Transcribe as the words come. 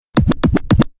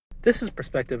This is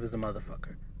Perspective as a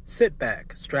Motherfucker. Sit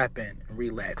back, strap in, and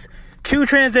relax. Cue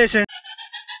transition.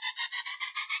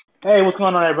 Hey, what's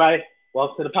going on, everybody?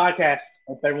 Welcome to the podcast.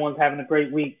 Hope everyone's having a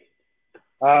great week.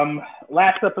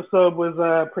 Last episode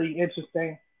was pretty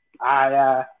interesting.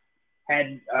 I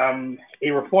had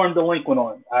a reformed delinquent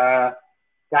on.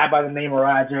 Guy by the name of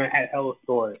Roger had hella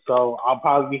stories, so I'll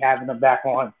probably be having him back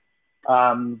on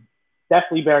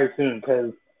definitely very soon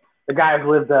because the guy's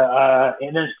lived an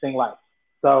interesting life.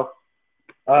 So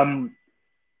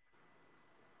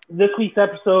this week's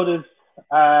episode is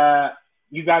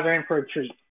you guys are in for a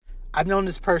treat. I've known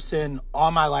this person all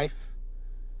my life,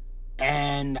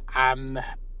 and I'm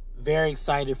very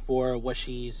excited for what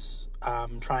she's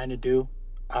trying to do.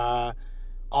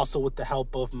 Also with the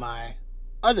help of my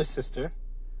other sister,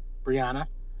 Brianna.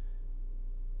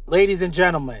 Ladies and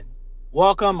gentlemen,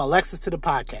 welcome Alexis to the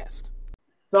podcast.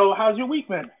 So how's your week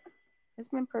been? It's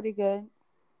been pretty good.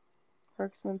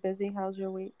 Work's been busy. How's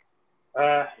your week?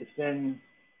 It's been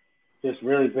just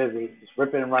really busy. Just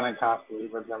ripping and running constantly.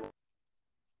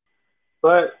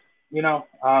 But, you know,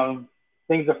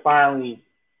 things are finally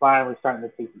starting to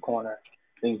take the corner.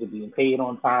 Things are being paid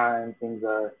on time. Things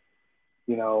are,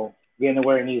 you know, getting to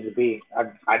where it needs to be.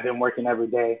 I've been working every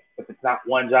day. If it's not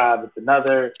one job, it's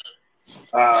another.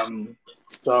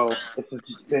 So it's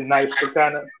just been nice to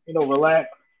kind of, you know, relax,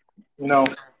 you know,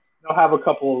 have a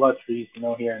couple of luxuries, you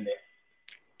know, here and there.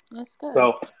 That's good.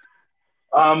 So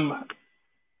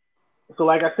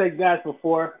like I said, guys,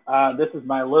 before, this is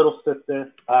my little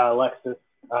sister, Alexis.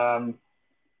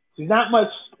 She's not much,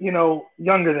 you know,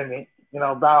 younger than me. You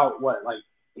know, about what, like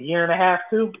a year and a half,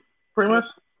 too, pretty much.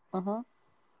 Uh-huh.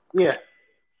 Yeah.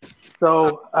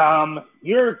 So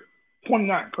you're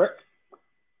 29, correct?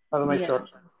 I want to make sure.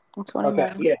 I'm 29.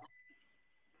 Okay. Yeah.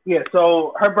 Yeah.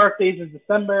 So her birthday's in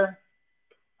December,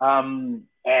 and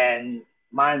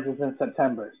mine's is in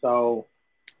September. So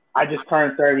I just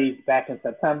turned 30 back in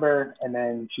September, and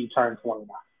then she turned 29.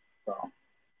 So,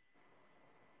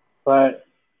 but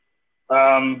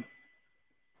I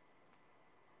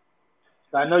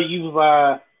know you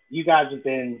guys have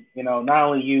been, you know, not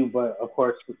only you, but of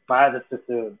course my other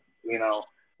sister, you know,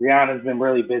 Rihanna's been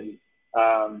really busy.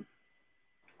 I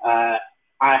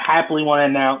happily want to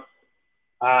announce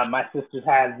my sisters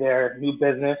have their new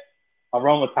business,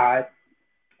 Aromatide.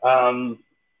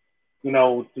 You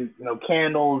know,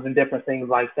 candles and different things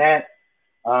like that.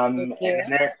 And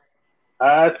there,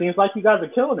 it seems like you guys are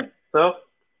killing it. So,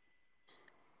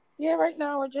 yeah, right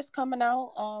now we're just coming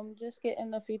out, just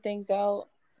getting a few things out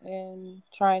and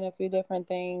trying a few different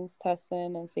things,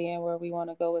 testing and seeing where we want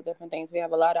to go with different things. We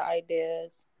have a lot of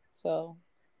ideas, so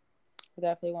we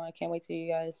definitely can't wait till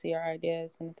you guys see our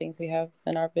ideas and the things we have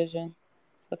in our vision,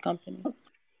 the company.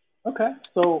 Okay,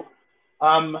 so,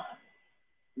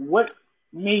 what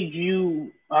made you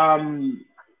want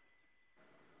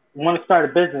to start a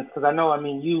business? Because I know, I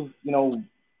mean, you know,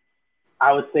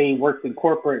 I would say worked in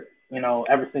corporate, you know,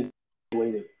 ever since you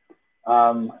graduated.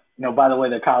 You know, by the way,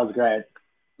 they're college grads,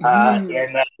 and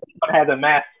I had a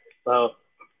master's. So,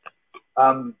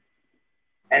 and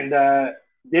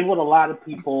did what a lot of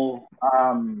people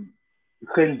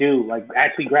couldn't do, like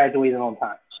actually graduated on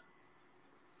time.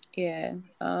 Yeah,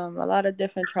 a lot of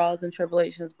different trials and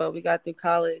tribulations, but we got through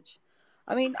college.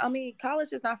 I mean,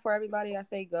 college is not for everybody. I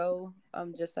say go,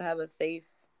 just to have a safe,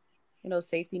 you know,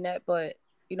 safety net. But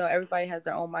you know, everybody has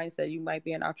their own mindset. You might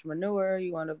be an entrepreneur.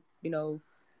 You want to, you know,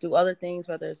 do other things,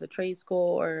 whether it's a trade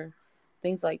school or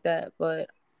things like that. But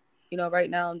you know, right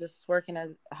now I'm just working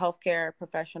as a healthcare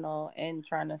professional and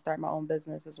trying to start my own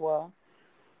business as well.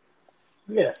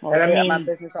 Yeah, or and I mean, my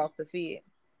business off the feet.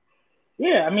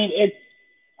 Yeah, I mean, it's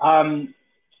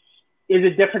is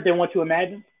it different than what you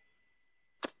imagined?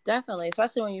 Definitely,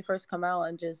 especially when you first come out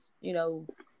and just, you know,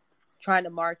 trying to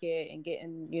market and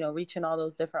getting, you know, reaching all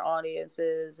those different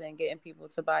audiences and getting people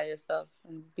to buy your stuff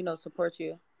and, you know, support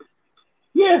you.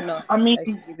 Yeah, You know, I mean,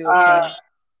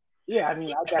 yeah, I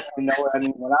mean, I definitely know it. I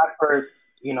mean, when I first,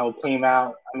 you know, came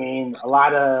out, I mean, a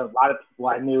lot of people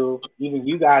I knew, even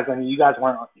you guys. I mean, you guys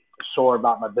weren't sure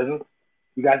about my business.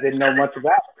 You guys didn't know much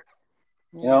about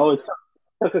it. You know, it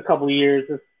took a couple of years.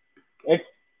 It's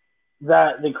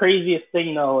the craziest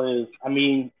thing though is, I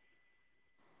mean,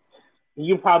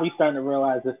 you're probably starting to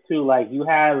realize this too. Like you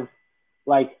have,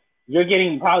 like you're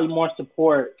getting probably more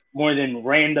support more than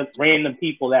random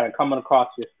people that are coming across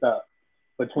your stuff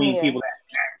between people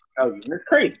that know you. And it's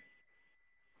crazy.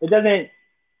 It doesn't.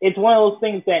 It's one of those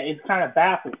things that it's kind of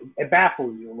baffles. It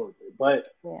baffles you a little bit,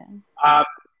 but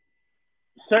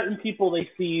certain people, they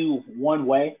see you one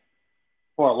way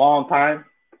for a long time,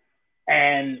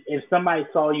 and if somebody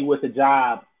saw you with a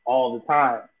job all the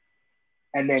time,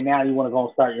 and then now you want to go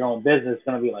and start your own business, it's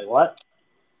gonna be like what?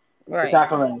 Right. It's not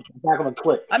gonna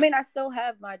click. I mean, I still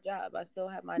have my job. I still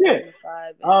have my Yeah. 9 to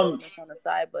 5 and doing this on the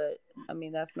side, but I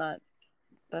mean, that's not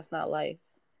life.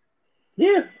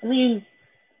 Yeah, I mean,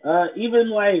 even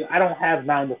like I don't have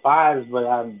 9 to 5s,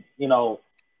 but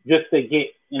just to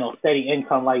get steady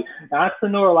income. Like the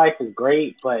entrepreneur life is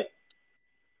great, but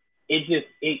it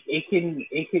can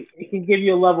give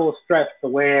you a level of stress to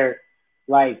where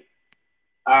like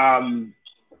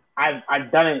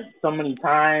I've done it so many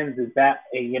times is that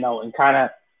and kind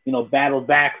of battled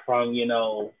back from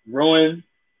ruin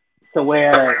to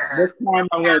where this time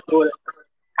I'm gonna do it.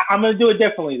 I'm gonna do it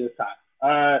differently this time.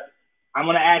 I'm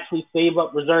gonna actually save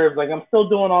up reserves. Like I'm still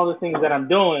doing all the things that I'm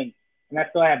doing, and I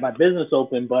still have my business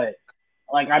open, but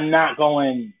like I'm not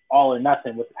going all or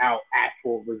nothing without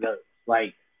actual reserves.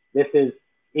 Like this is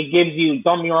it gives you.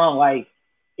 Don't get me wrong. Like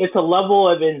it's a level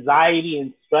of anxiety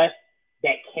and stress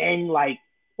that can don't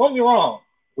get me wrong.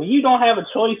 When you don't have a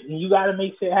choice and you got to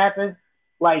make shit happen,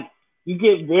 like you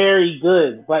get very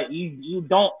good, but you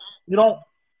don't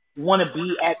want to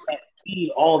be at that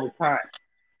speed all the time.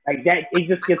 Like that, it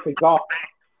just gets exhausting.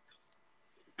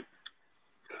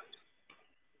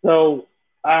 So,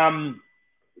 and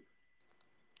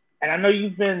I know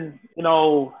you've been, in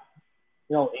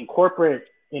corporate,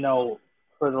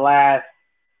 for the last,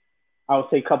 I would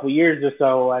say, couple years or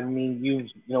so. I mean,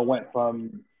 went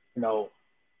from, the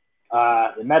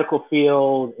medical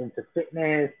field into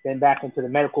fitness, then back into the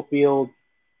medical field.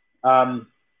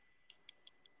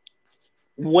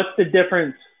 What's the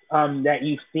difference that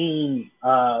you've seen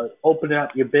opening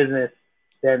up your business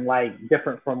than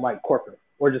different from corporate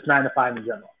or just 9 to 5 in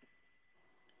general?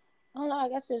 I don't know. I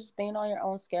guess it's just being on your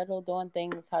own schedule, doing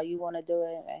things how you want to do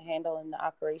it, and handling the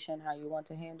operation how you want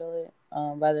to handle it,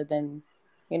 rather than,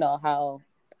 how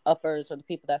uppers or the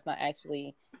people that's not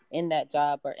actually in that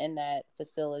job or in that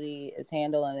facility is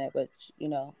handling it, but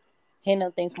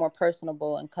handling things more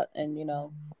personable and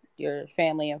your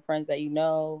family and friends that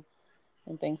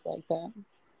and things like that.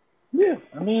 Yeah,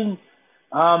 I mean,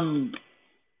 I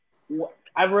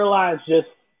realized just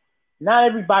not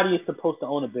everybody is supposed to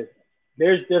own a business.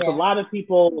 There's a lot of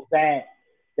people that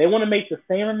they want to make the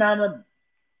same amount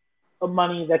of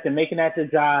money that they're making at their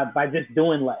job by just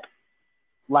doing less.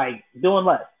 Like doing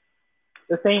less.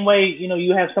 The same way,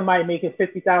 you have somebody making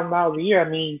 $50,000 a year. I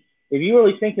mean, if you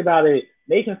really think about it,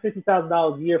 making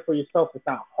 $50,000 a year for yourself is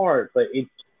not hard, but it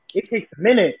takes a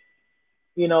minute,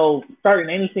 starting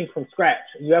anything from scratch.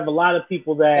 You have a lot of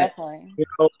people that definitely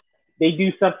they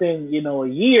do something, a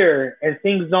year and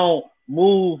things don't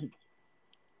move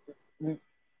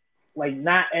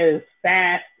not as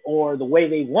fast or the way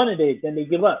they wanted it, then they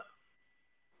give up.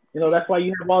 That's why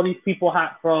you have all these people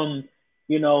hot from,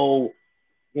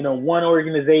 one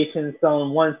organization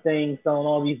selling one thing, selling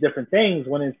all these different things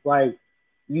when it's like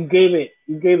you gave it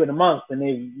a month and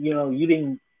then, you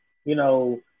didn't,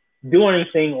 do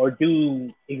anything or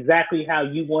do exactly how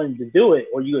you wanted to do it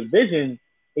or you envisioned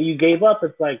and you gave up.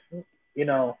 It's like, you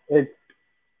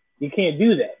can't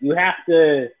do that. You have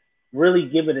to really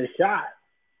give it a shot.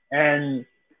 And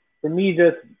for me,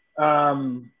 just,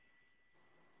 I've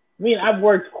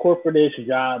worked corporate-ish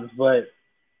jobs, but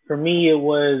for me, I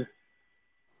was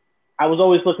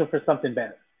always looking for something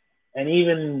better. And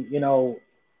even,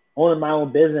 owning my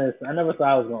own business, I never thought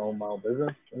I was going to own my own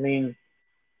business. I mean,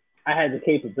 I had the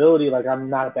capability,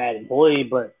 I'm not a bad employee,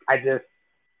 but I just,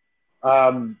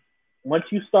 once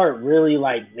you start really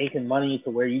making money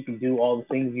to where you can do all the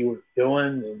things you were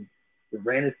doing and your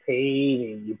rent is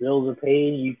paid and your bills are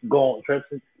paid, and you can go on trips,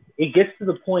 it gets to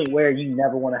the point where you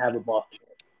never want to have a boss.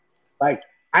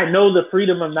 I know the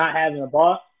freedom of not having a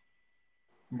boss,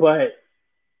 but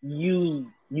you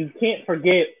can't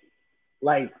forget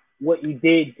what you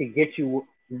did to get you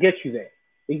there.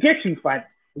 It gets you fine.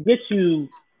 It gets you,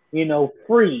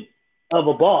 free of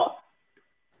a boss.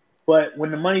 But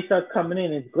when the money starts coming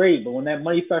in, it's great. But when that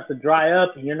money starts to dry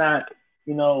up and you're not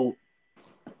doing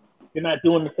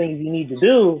the things you need to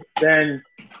do, then,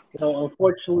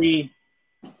 unfortunately,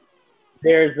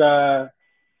 there's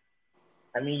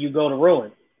you go to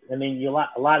ruin. I mean, a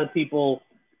lot of people,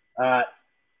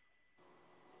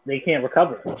 they can't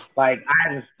recover. I've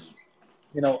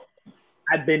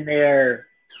been there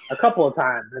a couple of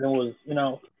times, and it was,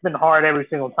 it's been hard every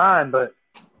single time. But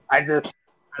I'm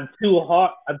too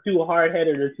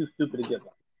hard-headed or too stupid to give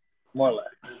up, more or less.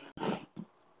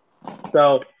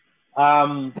 So,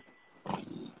 I'm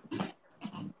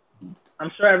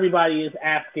sure everybody is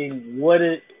asking, what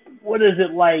is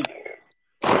it like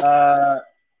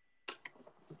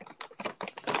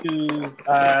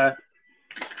to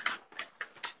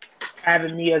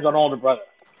having me as an older brother?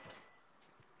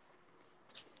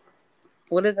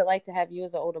 What is it like to have you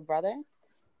as an older brother?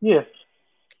 Yeah.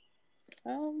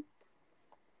 Um,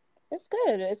 it's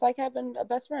good. It's like having a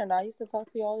best friend. I used to talk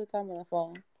to you all the time on the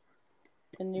phone.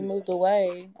 And you moved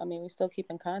away. I mean, we still keep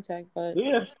in contact, but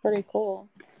Yeah. it's pretty cool.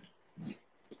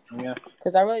 Yeah.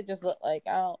 Because I really just look like,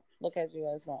 I don't look at you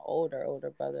as my older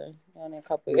brother. You're only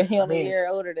Yeah. you're I only a mean, year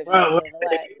older than me, well, so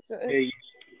relax. yeah,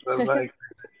 but like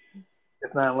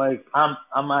it's not like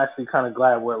I'm actually kind of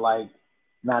glad we're like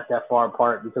not that far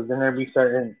apart because then there be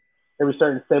certain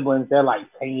siblings they're like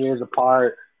 10 years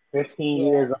apart, 15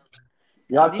 years. Yeah.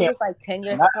 Now, Y'all if you can't. just like 10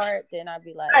 years Not, apart, then I'd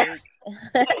be like,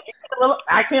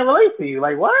 I can't relate to you.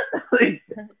 Like what? like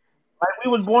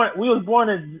we was born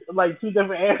in like two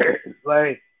different eras.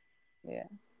 Like yeah.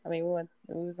 I mean,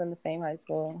 we was in the same high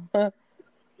school.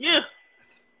 yeah,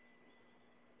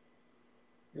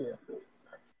 yeah.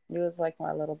 He was like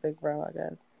my little big bro, I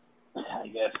guess. I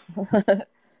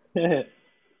guess.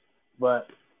 but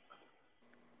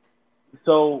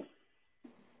so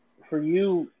for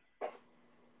you,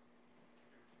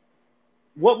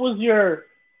 what was your?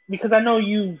 Because I know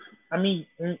I mean,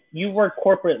 you worked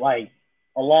corporate like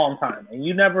a long time, and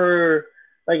you never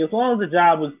like as long as the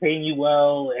job was paying you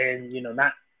well, and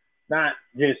not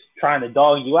just trying to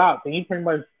dog you out, then you pretty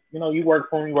much you work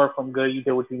from good, you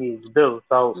did what you needed to do.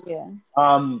 So, Yeah.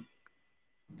 um,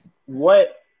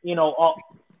 what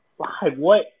like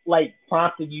what like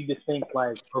prompted you to think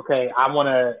like, okay, I want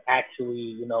to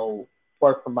actually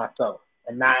work for myself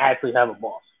and not actually have a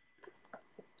boss?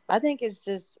 I think it's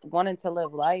just wanting to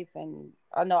live life, and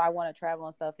I know I want to travel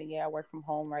and stuff. And yeah, I work from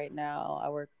home right now. I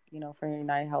work, for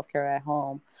United Healthcare at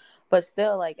home, but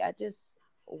still, like, I just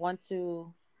want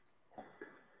to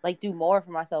like do more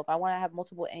for myself. I want to have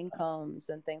multiple incomes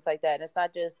and things like that. And it's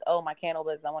not just my candle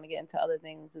business. I want to get into other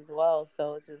things as well.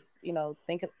 So it's just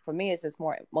for me, it's just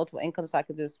more multiple incomes, so I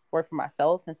could just work for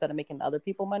myself instead of making other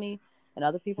people money and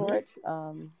other people rich.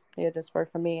 Yeah, just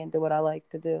work for me and do what I like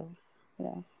to do. You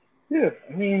know. Yeah,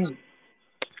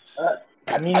 uh,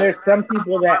 there's some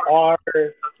people that are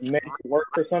meant to work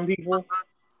for some people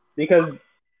because,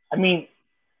 I mean,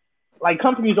 like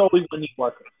companies always will need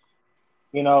workers.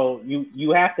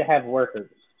 You have to have workers.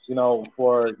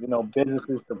 For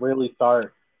businesses to really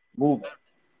start moving.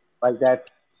 Like that's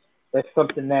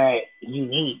something that you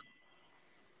need.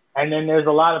 And then there's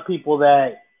a lot of people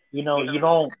that you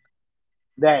don't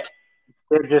that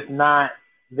they're just not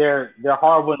they're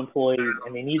horrible employees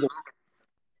and they need to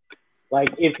like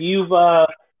if you've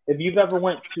ever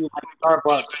went to like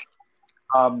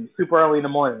Starbucks super early in the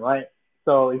morning, right?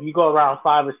 So if you go around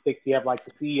 5 or 6, you have like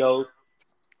the CEOs.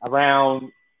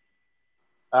 Around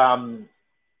 7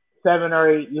 or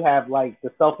 8, you have like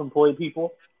the self-employed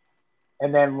people,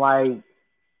 and then like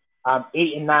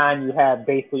 8 and 9, you have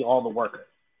basically all the workers.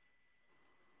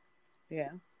 Yeah.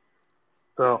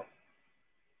 So,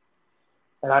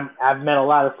 and I've met a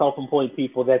lot of self-employed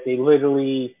people that they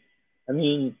literally, I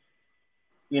mean,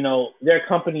 their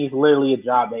company is literally a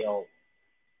job they own.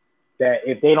 That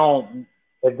if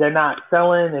they're not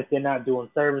selling, if they're not doing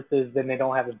services, then they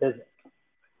don't have a business.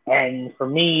 And for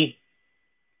me,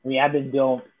 I've been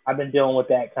dealing with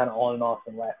that kind of on and off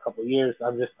in the last couple of years.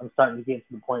 I'm starting to get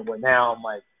to the point where now I'm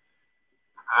like,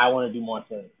 I want to do more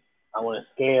things. I want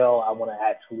to scale. I want to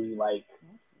actually like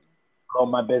grow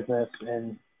my business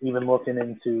and even looking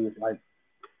into like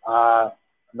uh,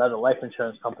 another life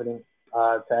insurance company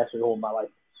to actually hold my life.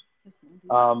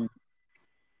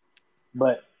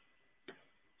 But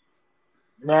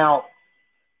now,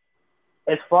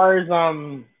 as far as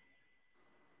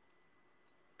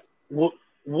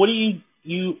what do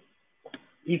you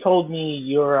told me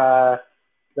you're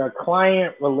the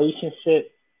client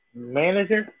relationship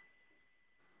manager?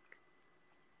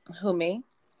 Who, me?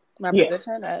 My Yeah,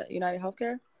 position at United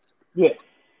Healthcare? yeah.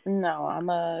 No, I'm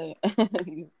a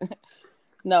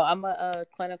no, I'm a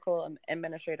clinical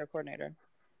administrator coordinator.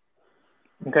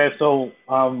 Okay, so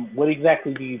what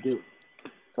exactly do you do?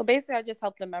 So basically, I just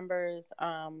help the members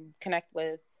connect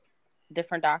with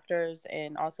different doctors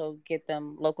and also get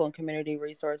them local and community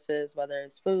resources, whether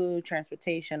it's food,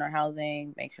 transportation, or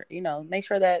housing. Make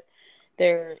sure that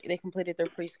they completed their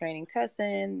pre-screening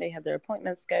testing, they have their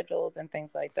appointments scheduled, and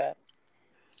things like that.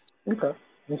 Okay,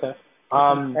 okay. Get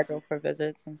them scheduled for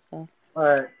visits and stuff. All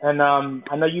right, and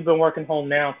I know you've been working home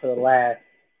now for the last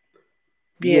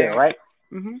year, Yeah. right?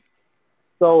 Mm-hmm.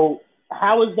 So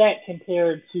how is that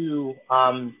compared to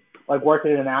like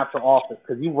working in an actual office?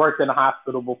 Because you worked in a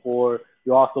hospital before.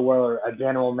 You also were a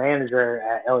general manager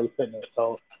at LA Fitness.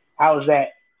 So how is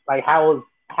that? Like how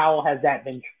has that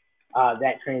been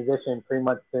that transition pretty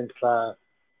much since the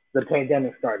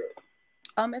pandemic started?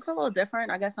 It's a little different.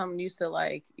 I guess I'm used to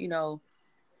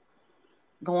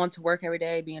going to work every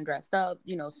day, being dressed up,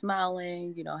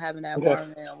 smiling, having that Okay.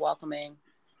 warm and welcoming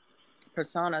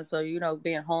persona. So,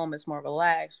 being home is more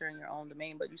relaxed, you're in your own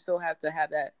domain, but you still have to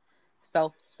have that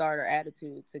self-starter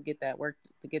attitude to get the work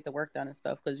done and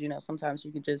stuff. Because, sometimes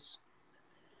you could just,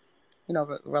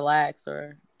 relax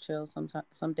or chill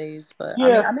some days. But I mean,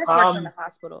 Yeah. I miss working in the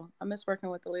hospital. I miss working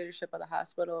with the leadership of the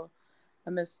hospital. I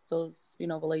miss those,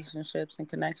 relationships and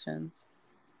connections.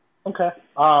 Okay.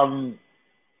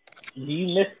 Do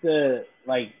you miss the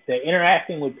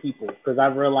interacting with people? Because I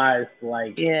realized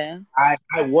Yeah. I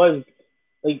was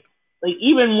like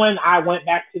even when I went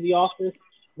back to the office,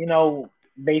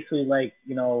 basically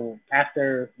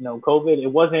after COVID, it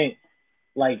wasn't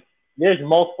like there's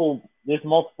multiple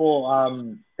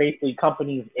basically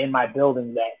companies in my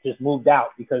building that just moved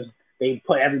out because they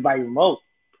put everybody remote,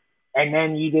 and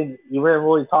then you didn't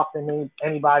really talk to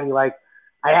anybody. Like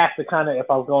I have to kind of, if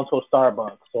I was going to a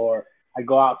Starbucks or I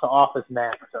go out to Office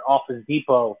Max or Office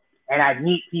Depot, and I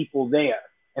meet people there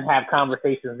and have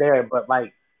conversations there, but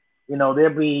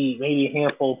there'd be maybe a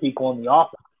handful of people in the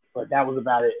office, but that was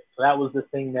about it. So that was the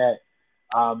thing that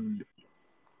I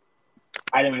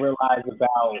didn't realize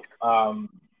about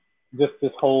just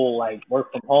this whole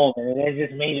work from home, and it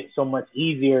just made it so much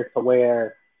easier to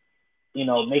where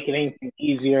making anything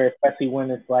easier, especially when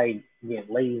it's getting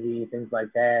lazy, things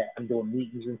like that. I'm doing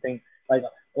meetings and things like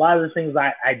a lot of the things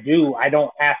I do, I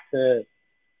don't have to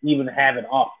even have an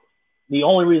office. The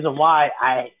only reason why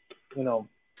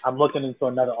I'm looking into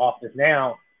another office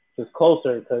now is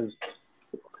closer because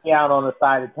out on the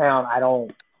side of town,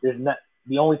 there's not,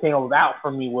 the only thing that was out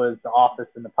for me was the office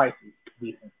and the price is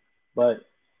decent. But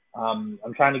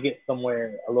I'm trying to get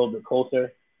somewhere a little bit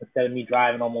closer instead of me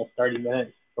driving almost 30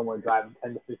 minutes, somewhere driving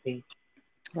 10 to 15.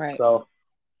 Right. So,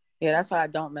 yeah, that's what I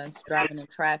don't miss, driving in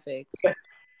traffic.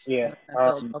 Yeah. In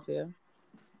Philadelphia.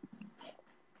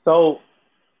 So,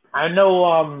 I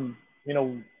know,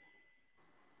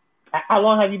 how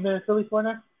long have you been in Philly for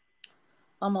now?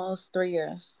 Almost 3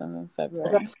 years in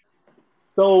February. Okay.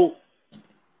 So,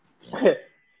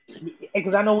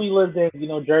 because I know we lived in,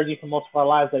 Jersey for most of our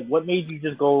lives. What made you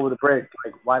just go over the bridge?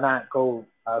 Why not go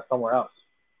somewhere else?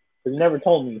 Because you never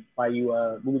told me why you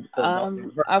moved to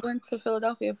Philadelphia. I went to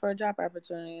Philadelphia for a job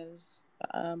opportunity as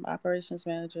operations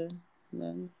manager, and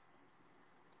then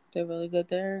did really good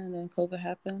there. And then COVID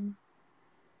happened.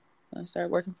 I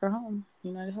started working for home,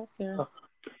 United Healthcare.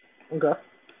 Okay.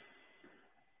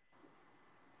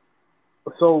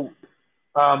 So,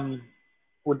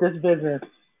 with this business,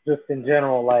 just in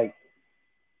general,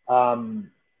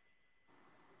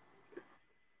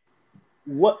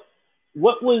 what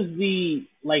was the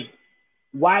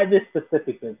why this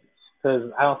specific business?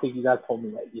 Because I don't think you guys told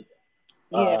me that either.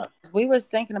 Yeah, we were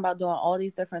thinking about doing all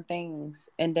these different things,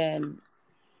 and then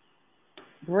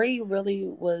Bree really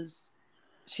was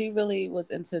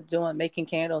into making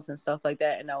candles and stuff like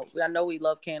that. And I know we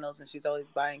love candles, and she's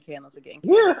always buying candles and getting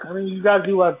candles. Yeah, I mean, you guys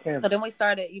do love candles. So then we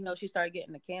started, she started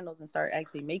getting the candles and started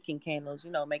actually making candles,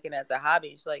 making it as a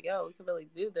hobby. She's like, yo, we can really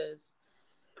do this.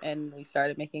 And we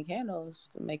started making candles,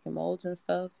 making molds and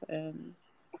stuff, and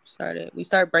we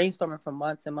started brainstorming for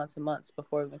months and months and months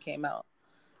before it even came out.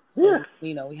 So,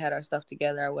 yeah. We had our stuff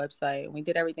together, our website, and we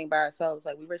did everything by ourselves.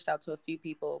 We reached out to a few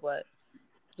people, but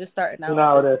just starting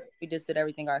out, we just did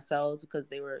everything ourselves because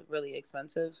they were really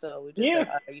expensive. So we just said,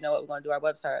 all right, you know what, we're going to do our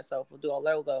website ourselves. We'll do our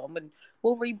logo.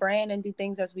 We'll rebrand and do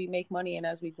things as we make money and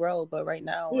as we grow. But right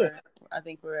now, I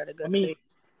think we're at a good space.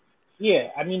 Yeah,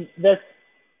 I mean, that's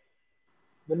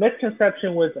the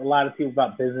misconception with a lot of people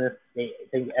about business. They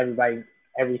think everything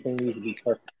needs to be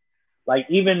perfect.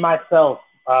 Even myself.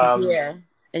 Yeah.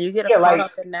 And you get caught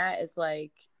up in that. It's all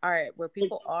right, where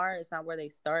people are, it's not where they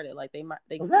started. They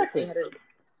had to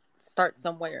start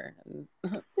somewhere.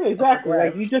 Yeah,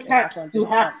 exactly. You just have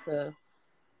to.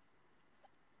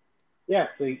 Yeah,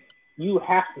 so you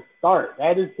have to start.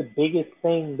 That is the biggest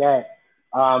thing that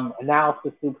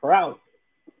analysis through paralysis.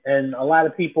 And a lot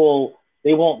of people,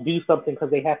 they won't do something because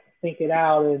they have to think it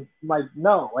out. And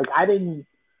no, I didn't.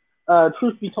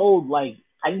 Truth be told,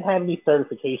 I didn't have any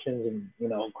certifications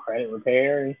in credit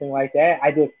repair or anything like that.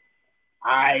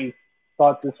 I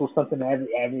thought this was something that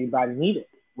everybody needed,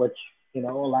 which a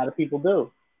lot of people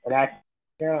do. And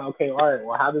okay, all right,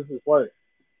 well, how does this work?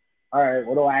 All right,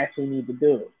 what do I actually need to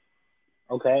do?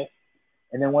 Okay,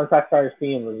 and then once I started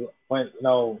seeing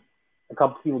a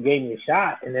couple people gave me a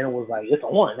shot, and then it was it's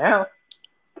on now.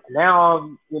 Now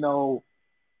I'm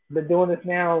been doing this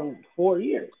now 4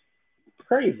 years. It's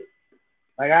crazy.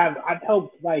 I've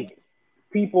helped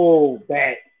people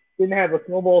that didn't have a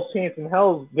snowball's chance in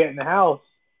hell getting a house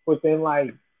within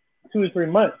 2 to 3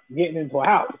 months getting into a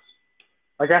house.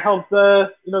 Like I helped,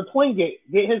 Twain get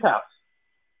his house.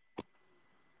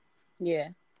 Yeah.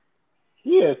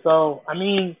 Yeah. So I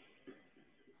mean,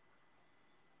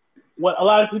 what a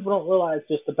lot of people don't realize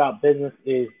just about business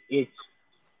is it's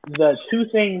the two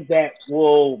things that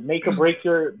will make or break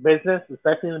your business,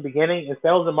 especially in the beginning, is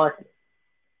sales and marketing.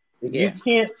 If you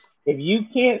Yeah.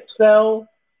 can't sell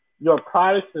your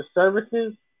products or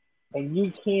services and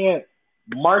you can't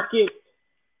market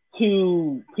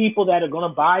to people that are going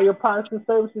to buy your products and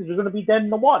services, you're going to be dead in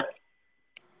the water.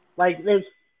 Like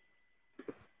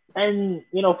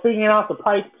figuring out the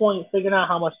price point, figuring out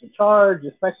how much to charge,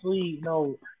 especially,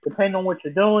 depending on what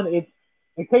you're doing,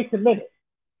 it takes a minute.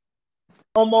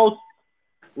 Almost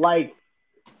like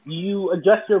you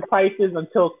adjust your prices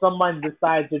until someone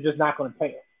decides they're just not going to pay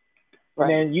it. And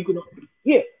then you can,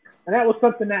 yeah. And that was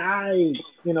something that I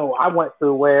went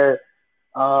through where,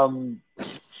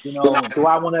 do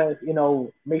I want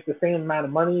to, make the same amount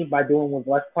of money by doing with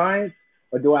less clients?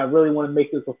 Or do I really want to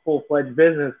make this a full-fledged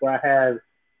business where I have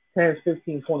 10,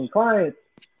 15, 20 clients?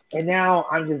 And now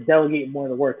I'm just delegating more of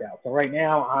the work out. So right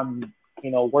now I'm,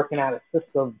 working out a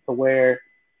system to where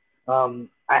I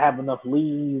have enough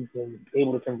leads and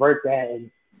able to convert that, and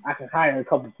I can hire a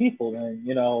couple people and,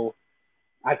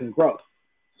 I can grow.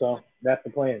 So that's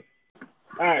the plan.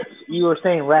 All right. You were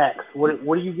saying racks. What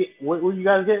do you get? What were you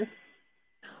guys getting?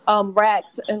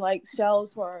 Racks and like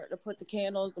shelves to put the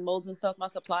candles, the molds and stuff. My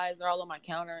supplies are all on my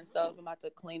counter and stuff. I'm about to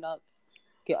clean up,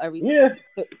 get everything. Yeah.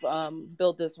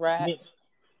 Build this rack.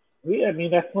 You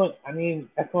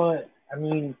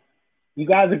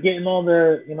guys are getting all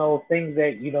the things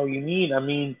that you need. I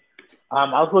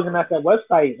was looking at that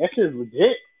website. That shit is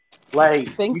legit. Like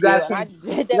Thank you guys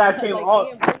came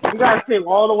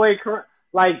all the way correct.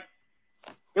 Like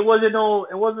it wasn't no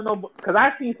because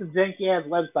I've seen some janky ass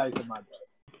websites in my day.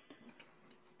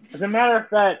 As a matter of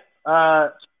fact,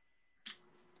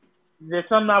 there's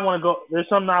something I want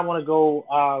to go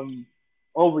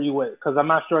over you with because I'm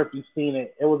not sure if you've seen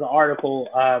it. It was an article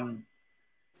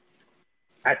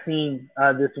I seen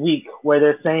this week where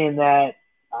they're saying that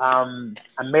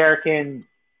American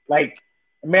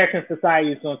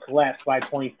society is going to collapse by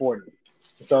 2040.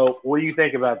 So, what do you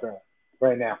think about that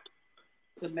right now?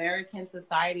 The American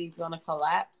society is going to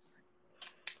collapse?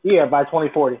 Yeah, by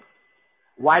 2040.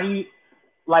 Why do you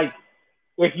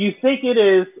if you think it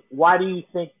is, why do you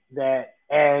think that?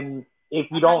 And if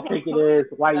you don't think it is,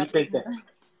 why do you think that?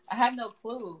 I have no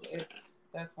clue if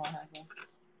that's going to happen.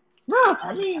 No,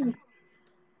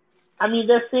 I mean,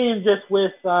 they're saying just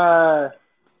with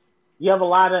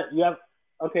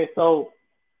okay, so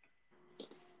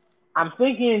I'm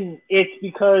thinking it's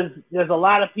because there's a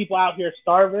lot of people out here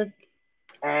starving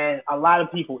and a lot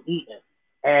of people eating.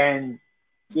 And,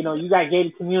 you got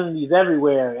gated communities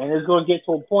everywhere. And it's going to get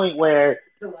to a point where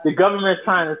the government's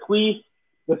trying to squeeze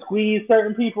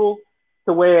certain people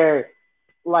to where,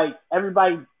 like,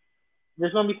 everybody,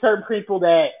 there's going to be certain people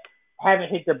that haven't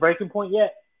hit the breaking point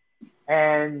yet.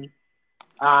 And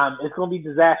it's going to be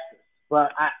disastrous.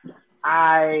 But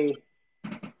I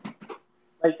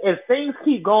like if things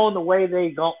keep going the way they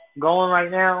going right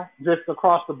now, just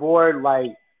across the board,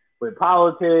 like with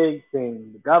politics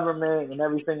and the government and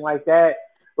everything like that,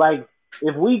 like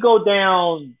if we go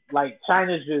down, like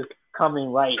China's just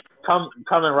coming right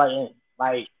in,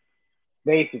 like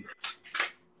basically,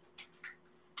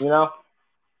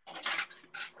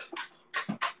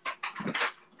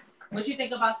 What do you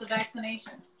think about the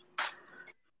vaccinations?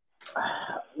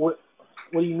 What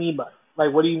do you mean by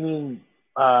what do you mean?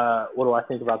 What do I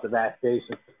think about the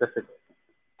vaccination specifically?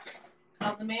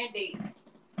 About the mandate.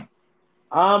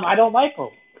 I don't like them.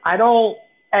 I don't.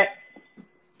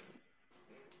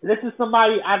 This is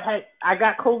somebody I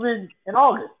got COVID in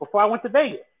August before I went to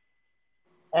Vegas,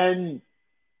 and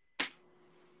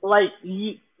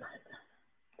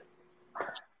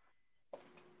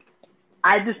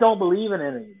I just don't believe in it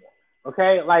anymore.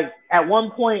 Okay, like at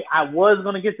one point I was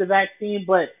gonna get the vaccine,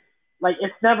 but like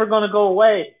it's never gonna go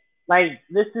away. Like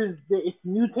it's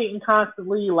mutating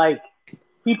constantly. Like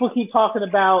people keep talking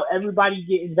about everybody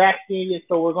getting vaccinated,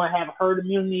 so we're gonna have herd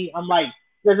immunity. I'm like,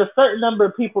 there's a certain number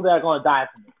of people that are gonna die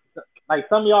from it. Like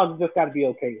some of y'all just gotta be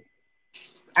okay.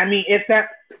 I mean, it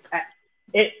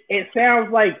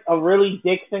sounds like a really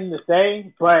dick thing to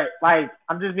say, but like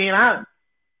I'm just being honest.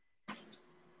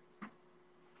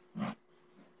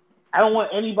 I don't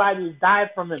want anybody to die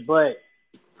from it, but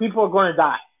people are going to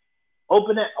die.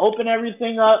 Open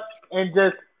everything up, and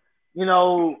just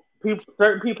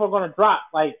certain people are going to drop.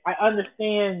 Like I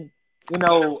understand,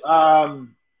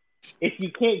 if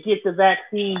you can't get the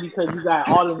vaccine because you got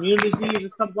autoimmune disease or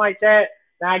something like that,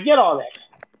 then I get all that.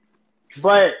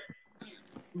 But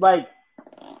like,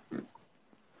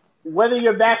 whether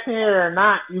you're vaccinated or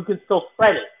not, you can still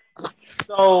spread it.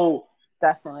 So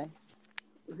Definitely.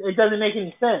 it doesn't make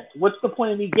any sense. What's the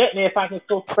point of me getting it if I can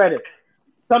still spread it?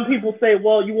 Some people say,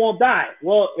 well, you won't die.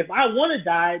 Well, if I want to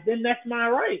die, then that's my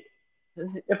right.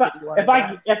 If So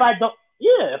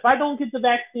I don't get the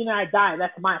vaccine and I die,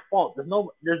 that's my fault. There's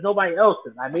nobody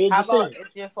else's. I made a how decision. about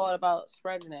it's your fault about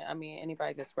spreading it? I mean,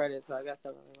 anybody can spread it, so I guess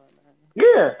that's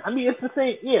Yeah, I mean it's the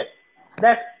same. Yeah,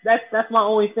 that's my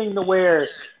only thing to where,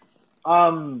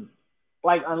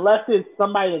 like unless it's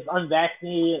somebody that's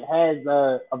unvaccinated has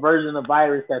a version of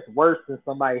virus that's worse than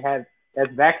somebody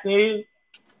that's vaccinated,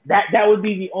 that would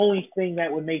be the only thing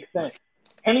that would make sense.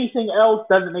 Anything else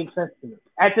doesn't make sense to me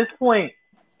at this point.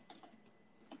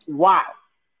 Why?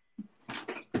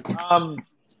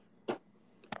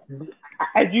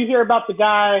 Did you hear about the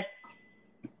guy?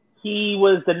 He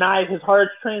was denied his heart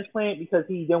transplant because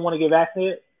he didn't want to get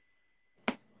vaccinated.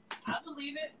 I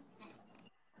believe it.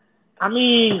 I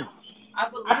mean, I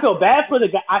feel bad for the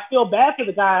guy.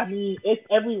 I mean, it's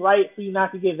every right for you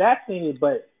not to get vaccinated,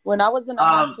 but when I was in the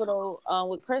hospital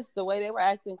with Chris, the way they were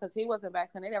acting, because he wasn't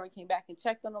vaccinated, they never came back and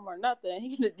checked on him or nothing.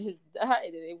 He could have just died,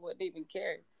 and they wouldn't even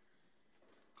care.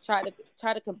 Try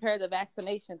to compare the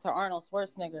vaccination to Arnold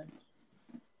Schwarzenegger.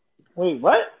 Wait,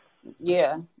 what?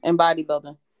 Yeah, in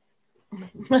bodybuilding.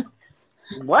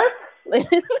 What?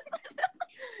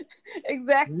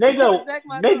 Exactly.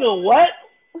 Nigga, what?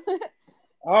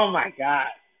 Oh my god.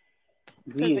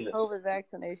 The COVID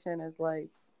vaccination is like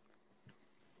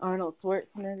Arnold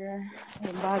Schwarzenegger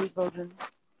in bodybuilding.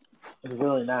 It's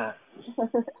really not.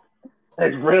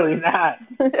 It's really not.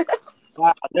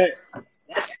 Wow, they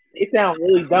sound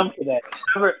really dumb for that.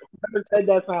 Whoever said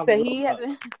that sounds really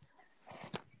dumb.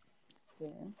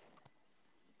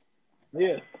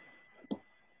 Yeah.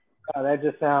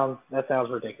 That sounds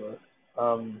ridiculous.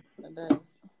 It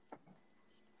does.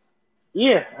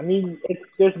 Yeah, I mean,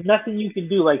 there's nothing you can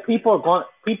do. Like people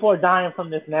are dying from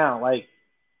this now. Like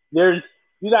you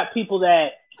got people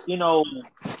that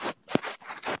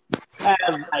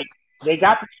have like they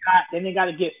got the shot, then they got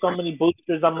to get so many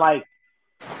boosters. I'm like,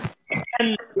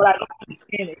 and what I don't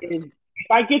understand is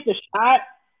if I get the shot,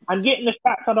 I'm getting the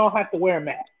shot so I don't have to wear a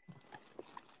mask.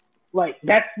 Like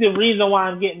that's the reason why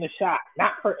I'm getting the shot,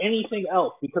 not for anything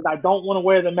else, because I don't want to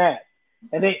wear the mask.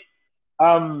 And then,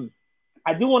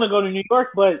 I do want to go to New York,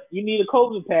 but you need a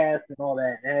COVID pass and all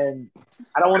that, and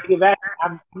I don't want to get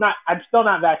vaccinated. I'm still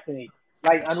not vaccinated.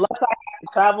 Like unless I have to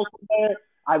travel somewhere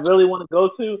I really want to go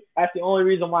to, that's the only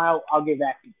reason why I'll get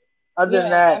vaccinated. Other than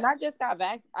that, and I just got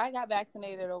I got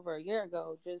vaccinated over a year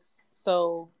ago, just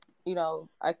so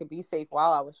I could be safe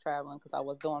while I was traveling because I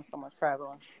was doing so much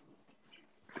traveling.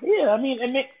 Yeah, I mean,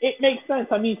 it makes sense.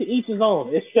 I mean, to each his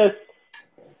own. It's just,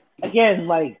 again,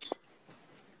 like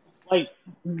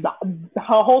the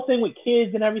whole thing with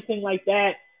kids and everything like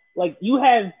that. Like you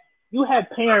have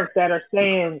parents that are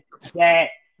saying that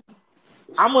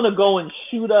I'm gonna go and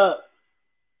shoot up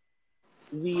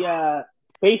the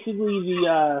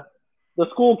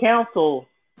school council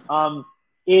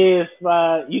if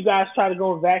you guys try to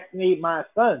go and vaccinate my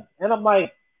son. And I'm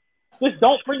like, just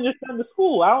don't bring your son to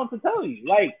school. I don't have to tell you.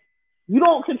 Like, you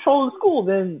don't control the school,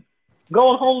 then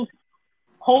go and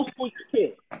homeschool your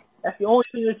kid. That's the only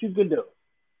thing that you can do.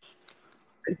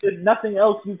 There's nothing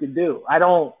else you can do. I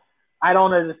don't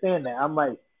understand that. I'm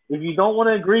like, if you don't want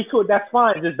to agree to it, that's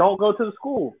fine. Just don't go to the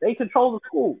school. They control the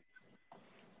school.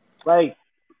 Like,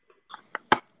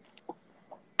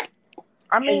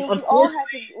 I mean,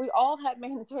 we all had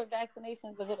mandatory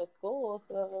vaccinations to go to school,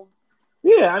 so.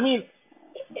 Yeah, I mean,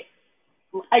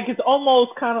 like it's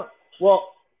almost kind of,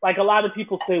 well, like a lot of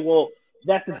people say, well,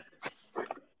 that's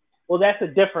a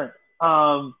difference,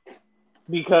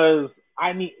 because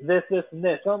I need this, and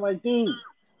this. So I'm like, dude,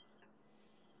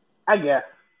 I guess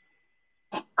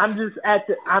I'm just at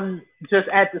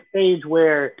the stage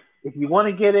where if you want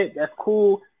to get it, that's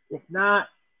cool. If not,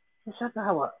 just shut the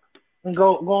hell up and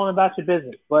go on about your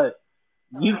business. But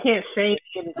you can't shame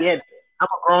me to get it. I'm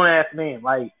a grown ass man.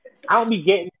 Like I don't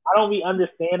be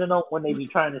understanding them when they be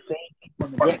trying to shame me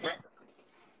from the get.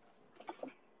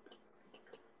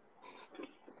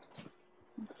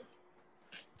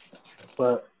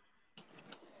 But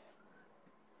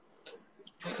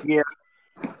yeah.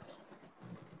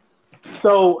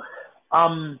 So,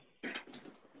 I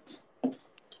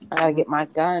gotta get my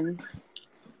gun.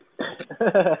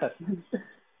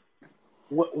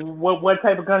 What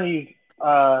type of gun are you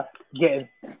getting?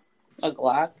 A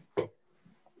Glock.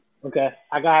 Okay,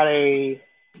 I got a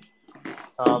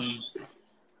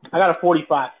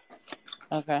 45.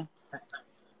 Okay.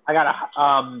 I got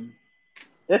a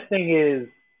this thing is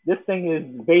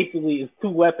basically 2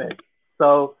 weapons.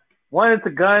 So One is a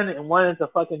gun and one is a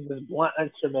fucking just blunt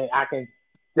instrument I can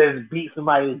just beat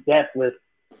somebody to death with.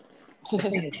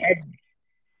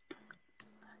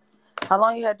 How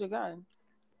long you had your gun?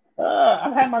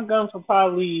 I've had my gun for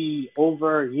probably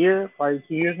over a year, probably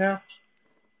 2 years now.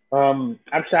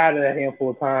 I've shot it a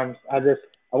handful of times. I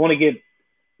want to get a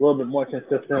little bit more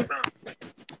consistent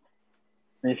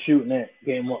and shooting it,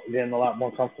 getting a lot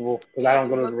more comfortable because I don't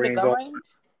go to the range.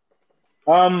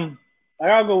 I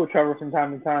gotta go with Trevor from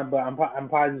time to time, but I'm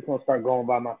probably just gonna start going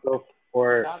by myself.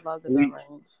 Or I love the gun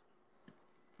range.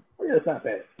 Yeah, it's not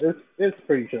bad. It's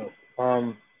pretty chill.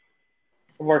 I'm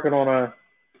working on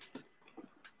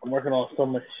so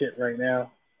much shit right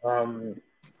now.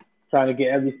 Trying to get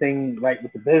everything right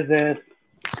with the business,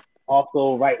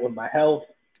 also right with my health.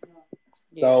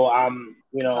 Yeah. So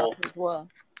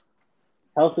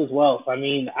health is wealth. I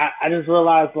mean, I just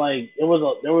realized like there was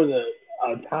a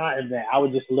time that I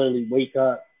would just literally wake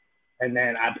up and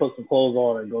then I put some clothes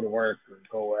on and go to work or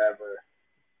go wherever.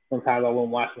 Sometimes I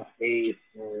wouldn't wash my face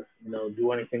or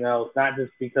do anything else. Not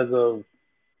just because of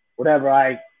whatever.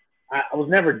 I was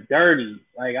never dirty.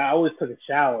 Like I always took a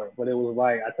shower, but it was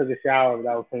like I took a shower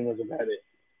without clean as a habit.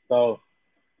 So,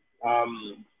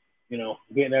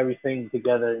 getting everything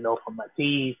together, from my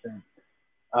teeth and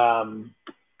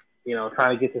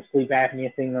trying to get the sleep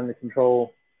apnea thing under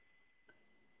control.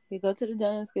 You go to the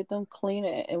dentist, get them clean,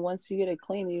 and once you get it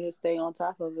clean, you just stay on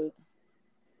top of it.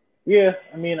 Yeah,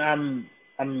 I mean, I'm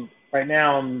right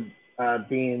now. I'm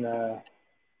being. I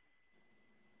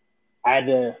had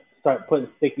to start putting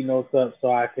sticky notes up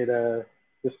so I could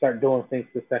just start doing things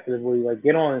consecutively, like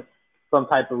get on some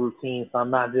type of routine, so I'm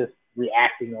not just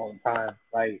reacting all the time.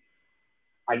 Like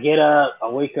I get up, I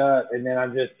wake up, and then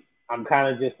I'm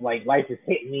kind of just like life is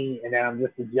hitting me, and then I'm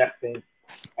just adjusting.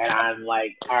 And I'm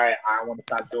like, all right, I want to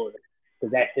stop doing it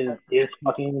because that shit is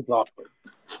fucking exhausting.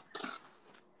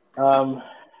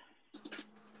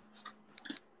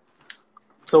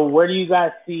 So where do you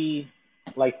guys see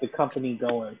like the company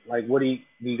going? Like, what do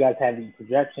you guys have any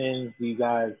projections? Do you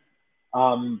guys?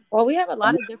 Well, we have a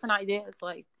lot of different ideas.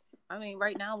 Like, I mean,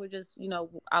 right now we're just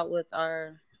out with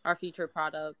our future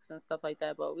products and stuff like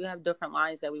that. But we have different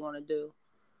lines that we want to do.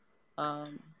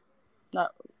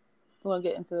 Not. We want to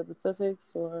get into the specifics,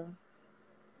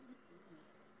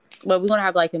 but we're gonna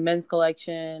have like a men's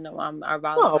collection. Our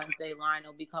Valentine's Day line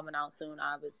will be coming out soon.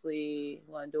 Obviously,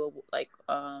 we want to do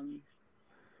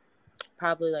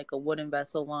probably like a wooden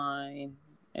vessel line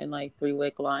and like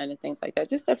 3-wick line and things like that.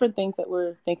 Just different things that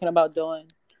we're thinking about doing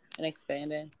and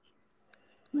expanding.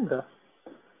 Okay.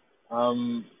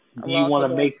 Do you want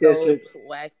to make soaps,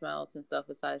 wax melts and stuff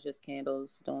besides just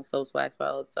candles? Doing soaps, wax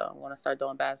melts. So I want to start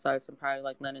doing bath salts and probably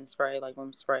like linen spray, like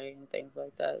room spray and things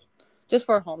like that, just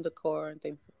for home decor and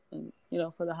things, and,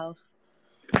 for the house.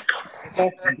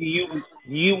 Okay. Do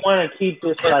you want to keep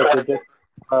this like just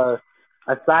a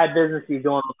side business you're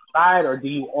doing on the side, or do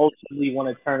you ultimately want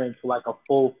to turn it into like a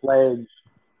full-fledged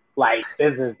like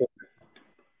business?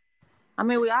 I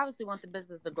mean, we obviously want the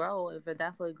business to grow. If it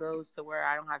definitely grows to where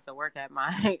I don't have to work at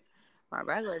my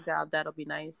regular job, that'll be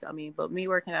nice. I mean, but me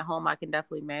working at home, I can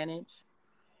definitely manage.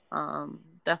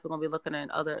 Definitely gonna be looking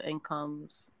at other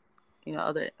incomes,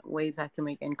 other ways I can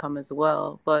make income as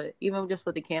well. But even just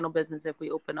with the candle business, if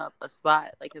we open up a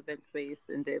spot like event space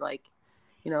and did like,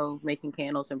 making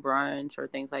candles and brunch or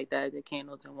things like that, the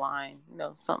candles and wine,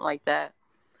 something like that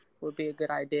would be a good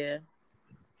idea.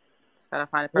 Just gotta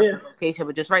find a perfect location,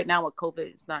 but just right now with COVID,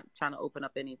 it's not trying to open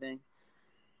up anything.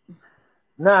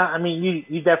 Nah, I mean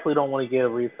you definitely don't want to get a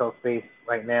retail space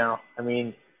right now. I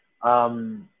mean,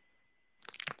 I'm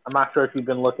not sure if you've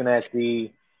been looking at the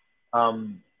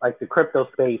like the crypto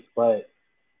space, but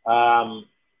a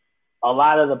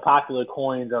lot of the popular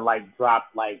coins are like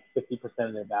dropped like 50%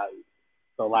 of their value.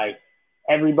 So like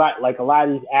everybody, like a lot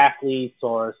of these athletes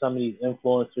or some of these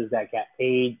influencers that got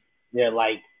paid, they're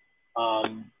like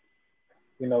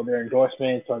their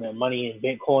endorsements or their money in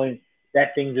Bitcoin,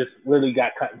 that thing just really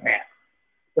got cut in half,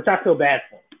 which I feel bad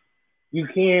for. You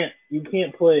can't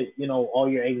put, all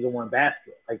your eggs in one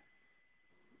basket. Like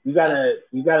you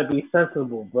gotta be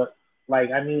sensible. But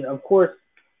like, I mean, of course,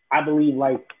 I believe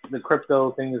like the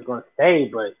crypto thing is going to stay,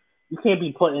 but you can't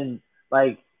be putting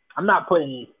like, I'm not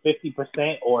putting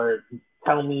 50% or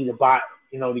telling me to buy,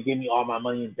 to give me all my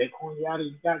money in Bitcoin. You out of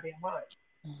your goddamn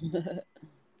mind.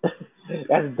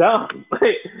 That's dumb.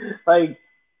 like,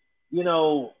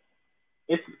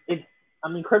 it's. I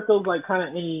mean, crypto's like kind of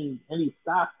any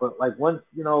stock, but like once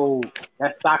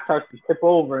that stock starts to tip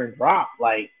over and drop,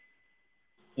 like,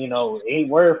 it ain't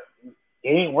worth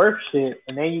shit,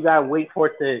 and then you gotta wait for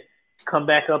it to come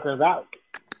back up in value.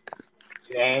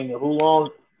 And who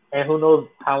knows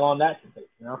how long that can take,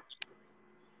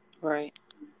 Right.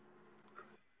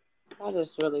 I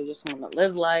just really just want to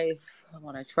live life. I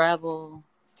want to travel,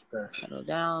 settle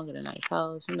down, get a nice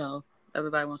house. You know,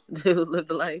 everybody wants to do live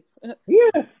the life.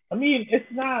 Yeah, I mean,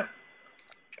 it's not.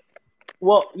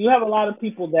 Well, you have a lot of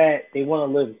people that they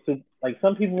want to live like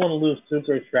some people want to live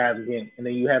super extravagant, and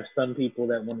then you have some people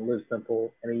that want to live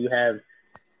simple, and then you have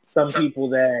some people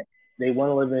that they want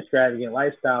to live an extravagant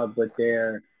lifestyle, but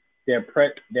their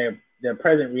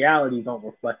present reality don't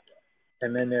reflect that,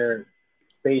 and then they're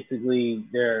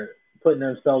putting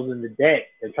themselves into debt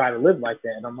to try to live like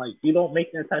that, and I'm like, you don't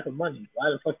make that type of money.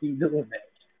 Why the fuck are you doing that?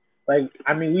 Like,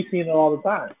 I mean, we see it all the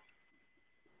time.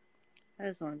 I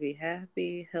just want to be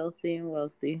happy, healthy, and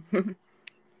wealthy.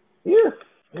 Yeah,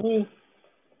 I mean,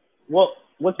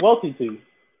 what's wealthy to you?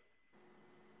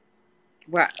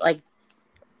 I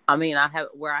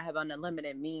have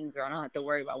unlimited means, or I don't have to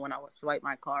worry about when I would swipe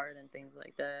my card and things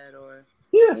like that, or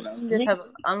Yeah, you just have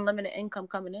unlimited income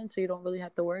coming in, so you don't really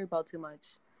have to worry about too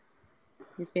much.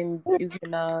 You can you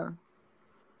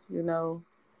know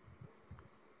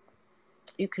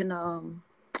you can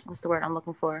what's the word I'm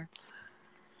looking for?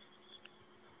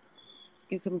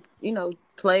 You can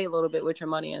play a little bit with your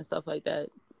money and stuff like that.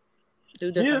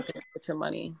 Do different things with your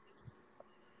money.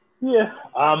 Yeah.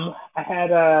 I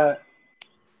had a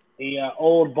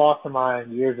old boss of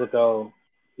mine years ago.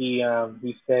 He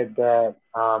said that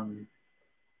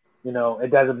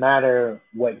it doesn't matter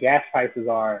what gas prices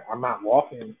are. I'm not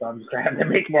walking, so I'm just gonna have to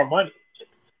make more money.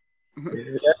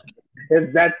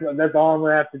 That's all I'm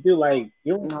gonna have to do. Like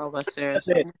No, but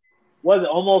seriously, was it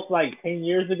almost like 10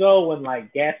 years ago when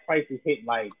like gas prices hit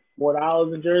like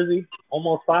 $4 in Jersey,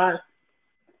 almost $5.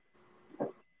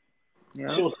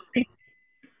 yeah.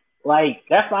 Like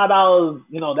that $5,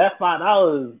 that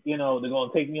 $5, they're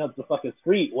gonna take me up the fucking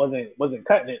street wasn't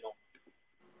cutting it.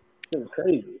 It was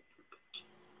crazy.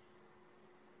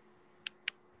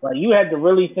 Like you had to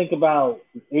really think about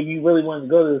if you really wanted to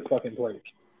go to this fucking place,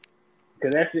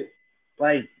 because that's it.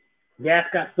 Like gas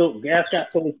got so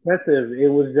expensive. It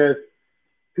was just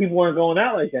people weren't going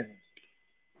out like that.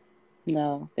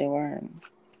 No, they weren't.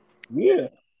 Yeah.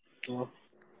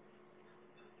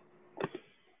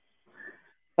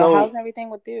 But how's everything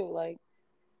with you? Like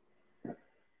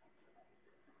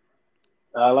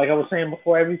I was saying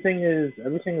before, everything is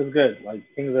good. Like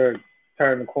things are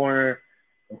turning the corner.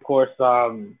 Of course,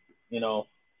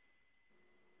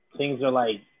 things are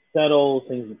like settled.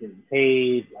 Things are getting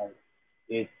paid. Like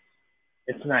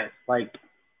it's nice. Like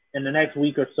in the next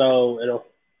week or so,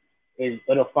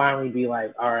 it'll finally be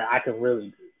like, all right, I can really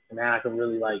do, and now I can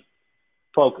really like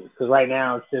focus. Because right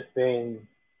now it's just been,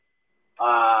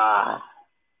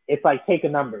 it's like take a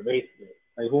number basically.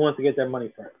 Like who wants to get their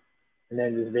money first, and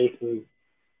then just basically,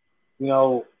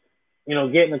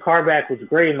 getting the car back was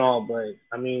great and all, but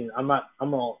I mean, I'm not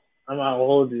gonna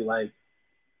hold you. Like,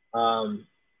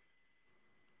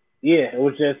 yeah, it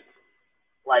was just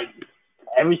like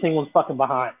everything was fucking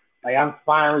behind. Like I'm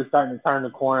finally starting to turn the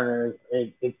corner.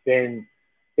 It's been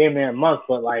there a month,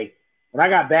 but like when I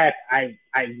got back, I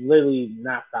literally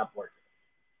not stopped working.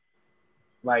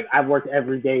 Like I've worked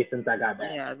every day since I got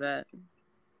back. Yeah, I bet.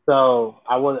 So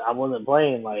I wasn't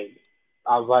playing. Like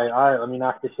I was like, all right, let me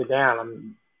knock this shit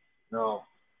down.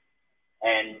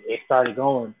 And it started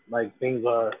going. Like things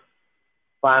are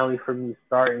finally for me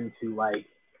starting to like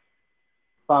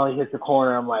finally hit the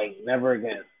corner. I'm like, never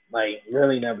again. Like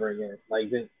really never again. Like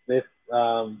this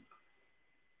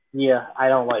yeah, I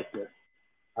don't like this.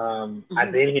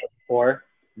 I've been here before,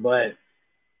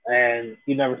 and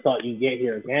you never thought you'd get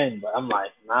here again. But I'm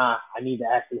like, nah, I need to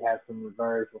actually have some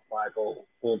reserves before I go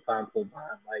full time.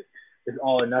 Like it's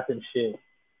all or nothing shit.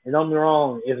 And don't be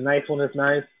wrong, it's nice when it's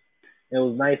nice. It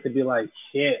was nice to be like,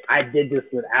 shit, I did this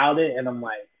without it, and I'm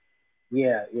like,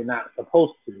 yeah, you're not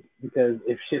supposed to, because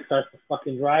if shit starts to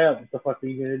fucking dry up, what the fuck are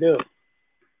you gonna do?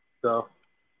 So,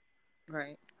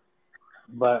 right.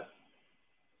 But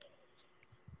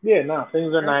yeah, no,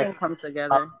 things are nice. Come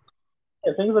together.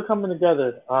 Yeah, things are coming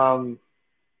together. I'm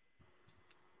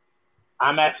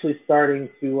actually starting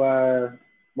to,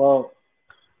 well,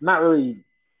 not really.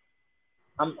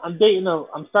 I'm dating.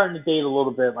 I'm starting to date a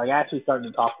little bit. Like actually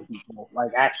starting to talk to people.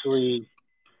 Like actually,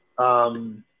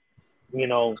 talking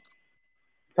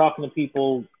to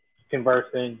people,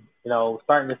 conversing.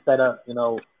 Starting to set up. Doing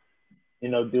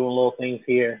little things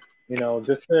here.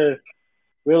 Just to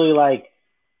really like,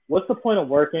 what's the point of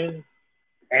working?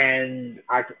 And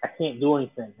I can't do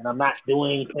anything, and I'm not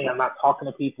doing anything. I'm not talking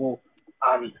to people.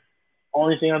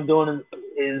 Only thing I'm doing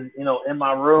is in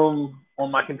my room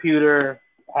on my computer,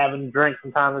 having a drink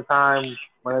from time to time.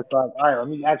 When it's like, all right, let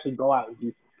me actually go out and do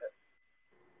some shit.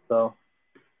 So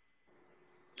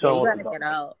Yeah, you chilling with gotta the dog. get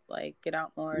out, like get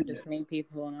out more, just meet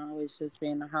people, and not always just be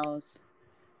in the house.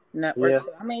 Yeah. Network.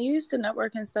 I mean, you used to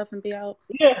network and stuff and be out.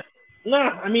 Yeah. No,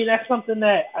 I mean that's something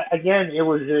that again it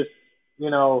was just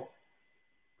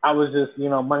I was just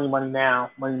money now,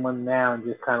 and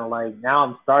just kind of like now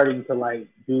I'm starting to like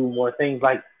do more things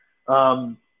like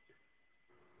um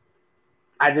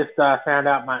I just found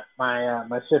out my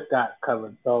shift got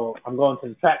covered, so I'm going to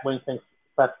the Track Wing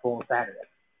Festival on Saturday.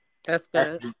 That's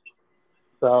good.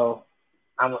 So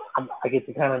I get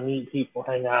to kind of meet people,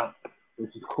 hang out,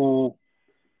 which is cool.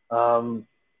 But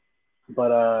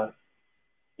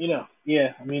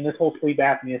yeah, I mean this whole sleep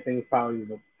apnea thing is probably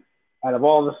out of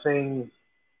all the things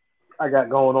I got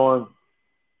going on,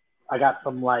 I got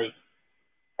some like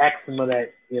eczema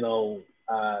that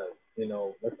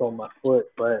that's on my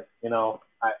foot, but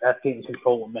that's getting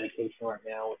controlled with medication right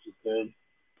now, which is good.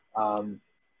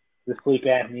 The sleep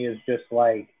apnea is just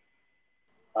like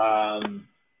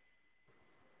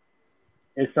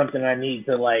it's something I need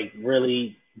to like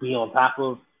really be on top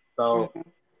of. So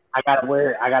I gotta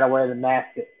wear the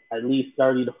mask at least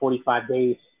 30 to 45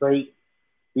 days straight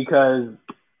because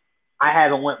I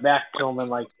haven't went back to them in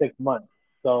like 6 months.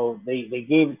 So they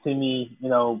gave it to me,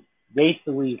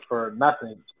 basically for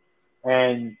nothing.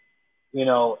 And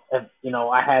if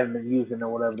I haven't been using it or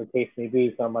whatever the case may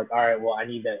be, so I'm like, all right, well I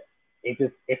need that.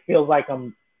 It feels like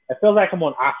I'm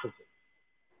on oxygen.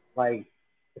 Like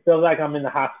it feels like I'm in the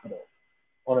hospital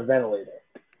on a ventilator.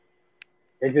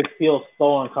 It just feels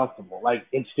so uncomfortable. Like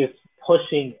it's just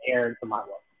pushing air into my lungs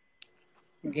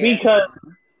because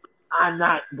I'm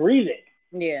not breathing.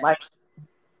 Yeah. Like,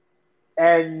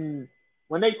 and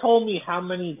when they told me how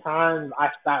many times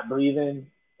I stopped breathing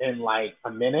in like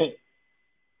a minute,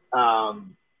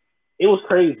 it was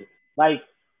crazy. Like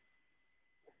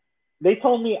they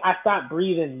told me I stopped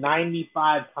breathing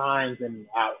 95 times in an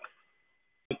hour.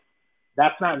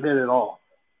 That's not good at all.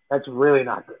 That's really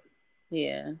not good.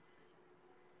 Yeah.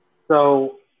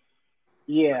 So,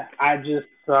 yeah, I just,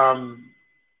 I'm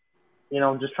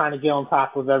just trying to get on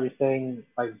top of everything,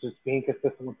 like just being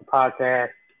consistent with the podcast.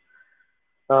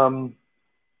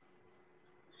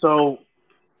 So,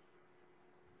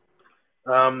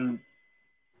 I'm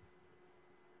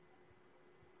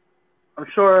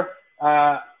sure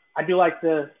I do like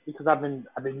to because I've been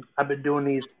doing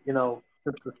these,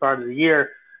 since the start of the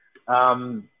year.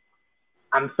 I'm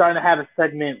starting to have a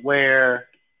segment where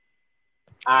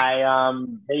I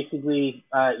basically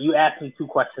you ask me 2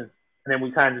 questions and then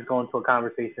we kind of just go into a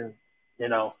conversation,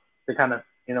 to kind of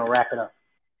wrap it up.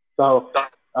 So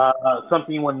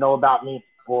something you want to know about me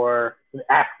or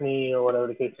ask me or whatever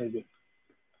the case may be.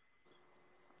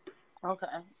 Okay.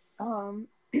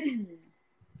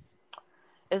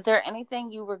 Is there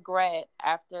anything you regret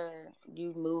after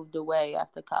you moved away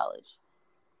after college?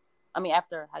 I mean,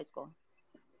 after high school.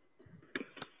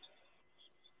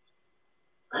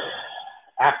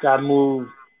 After I moved,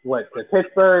 to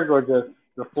Pittsburgh or just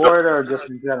to Florida or just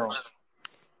in general?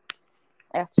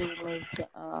 After you moved to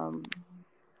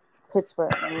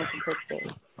Pittsburgh, I went to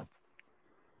Pittsburgh.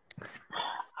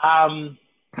 I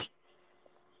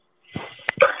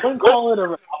wouldn't call it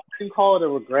a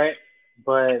regret,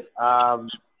 but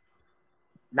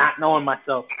not knowing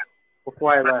myself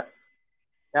before I left,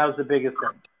 that was the biggest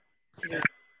thing.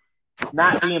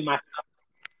 Not being myself.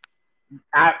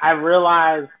 I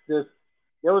realized this.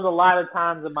 There was a lot of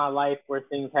times in my life where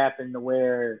things happened to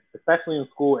where, especially in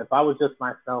school, if I was just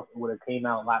myself, it would have came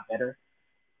out a lot better.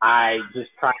 I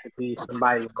just tried to be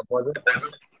somebody I wasn't.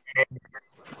 And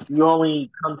you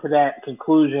only come to that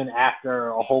conclusion after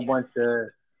a whole bunch of,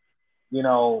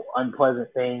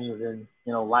 unpleasant things in,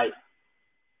 life.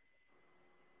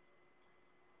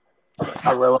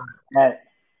 I realized that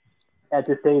at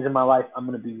this stage in my life, I'm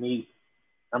going to be me.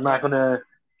 I'm not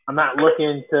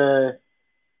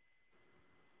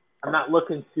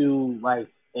looking to like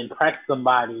impress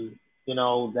somebody,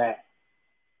 that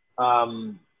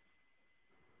I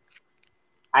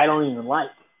don't even like.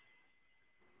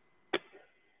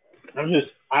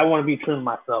 I want to be true to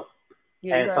myself.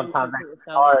 Yeah, and sometimes that's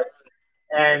hard.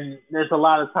 And there's a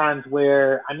lot of times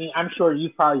where, I mean, I'm sure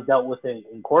you've probably dealt with it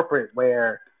in corporate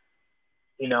where,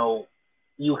 you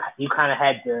kind of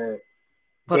had to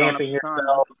dampen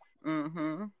yourself.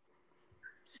 Mm-hmm.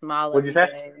 Smile What'd every you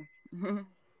say? day.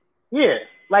 Yeah,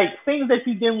 like things that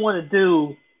you didn't want to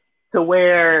do to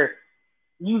where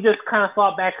you just kind of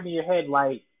thought back into your head,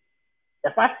 like,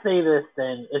 if I say this,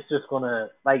 then it's just going to,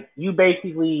 like, you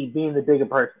basically being the bigger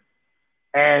person.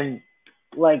 And,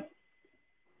 like,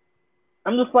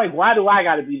 I'm just like, why do I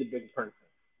got to be the bigger person?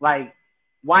 Like,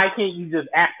 why can't you just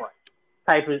act right?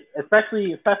 Type of,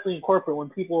 especially in corporate when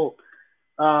people,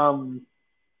 when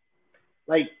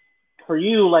like for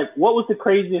you, like what was the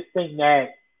craziest thing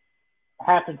that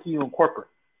happened to you in corporate?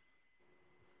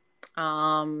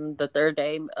 The third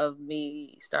day of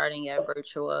me starting at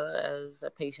Virtua as a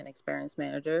patient experience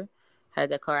manager, had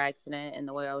that car accident, and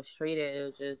the way I was treated, it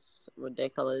was just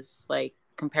ridiculous. Like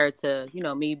compared to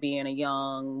me being a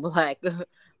young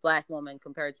black woman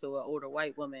compared to an older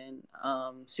white woman,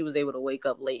 she was able to wake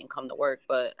up late and come to work,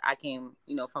 but I came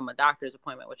from a doctor's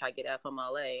appointment, which I get at from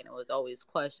LA, and it was always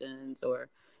questions or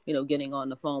getting on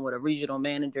the phone with a regional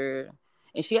manager.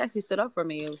 And she actually stood up for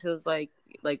me. She was like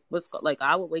what's like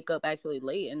I would wake up actually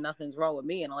late and nothing's wrong with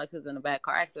me, and Alexa's in a bad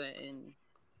car accident, and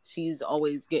she's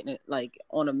always getting it like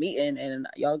on a meeting, and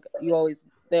they always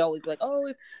be like, oh,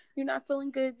 if you're not feeling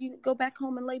good, you go back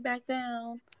home and lay back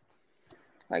down.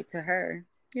 Like to her,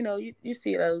 you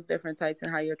see those different types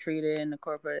and how you're treated in the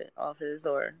corporate office,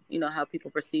 or how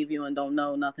people perceive you and don't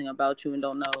know nothing about you and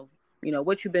don't know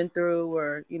what you've been through,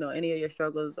 or any of your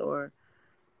struggles, or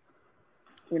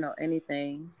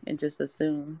anything, and just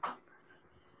assume.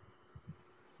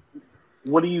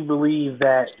 What do you believe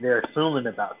that they're assuming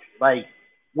about you? Like,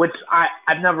 which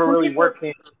I've never Some really people, worked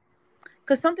in.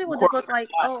 Because some people just look like,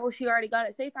 oh, she already got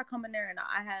it. Say if I come in there and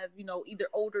I have, either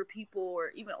older people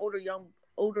or even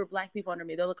older black people under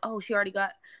me, they'll look, oh, she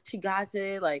got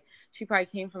it. Like, she probably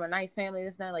came from a nice family,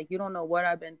 this and that. Like, you don't know what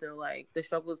I've been through, like the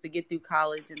struggles to get through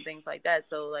college and things like that.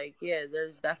 So, like, yeah,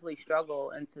 there's definitely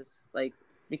struggle into, like,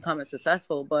 becoming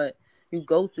successful, but you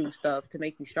go through stuff to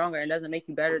make you stronger. It doesn't make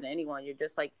you better than anyone. You're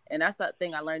just like, and that's that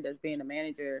thing I learned as being a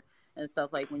manager and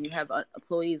stuff. Like, when you have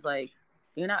employees, like,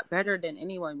 you're not better than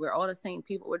anyone. We're all the same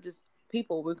people. We're just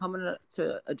people. We're coming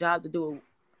to a job to do.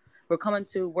 We're coming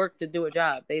to work to do a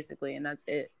job, basically, and that's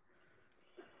it.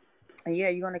 And yeah,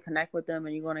 you're going to connect with them,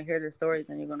 and you're going to hear their stories,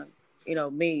 and you're going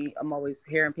to, me, I'm always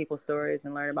hearing people's stories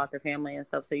and learn about their family and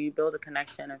stuff. So you build a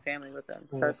connection and family with them,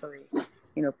 especially,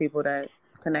 people that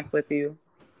connect with you.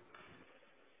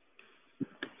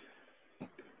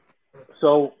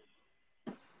 So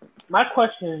my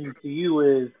question to you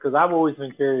is, because I've always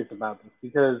been curious about this,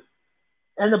 because,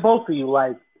 and the both of you,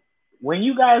 like, when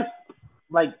you guys,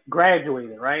 like,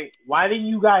 graduated, right? Why didn't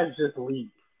you guys just leave?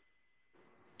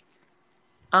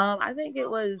 I think it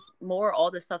was more all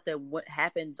the stuff that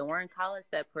happened during college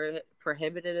that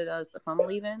prohibited us from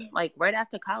leaving. Like, right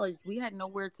after college, we had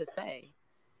nowhere to stay.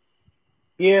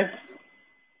 Yeah.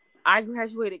 I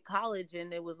graduated college,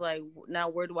 and it was like, now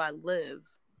where do I live?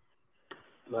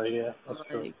 Oh, yeah, that's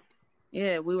true.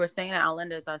 Yeah, we were staying at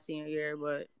Allenda's our senior year,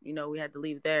 but, we had to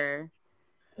leave there.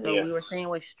 So we were staying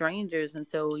with strangers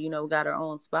until, we got our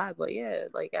own spot. But yeah,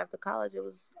 like after college, it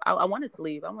was, I wanted to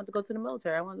leave. I wanted to go to the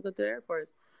military. I wanted to go to the Air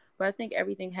Force. But I think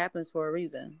everything happens for a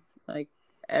reason. Like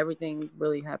everything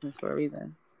really happens for a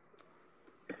reason.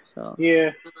 So.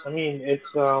 Yeah, I mean,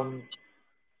 it's,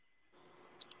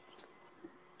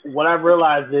 what I've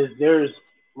realized is there's,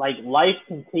 like, life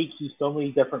can take you so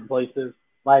many different places.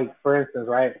 Like, for instance,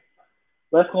 right?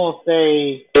 Let's go and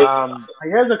say,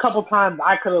 here's a couple times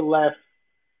I could have left,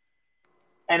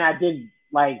 and I did,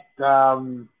 like,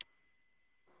 I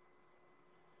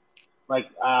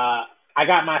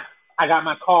got my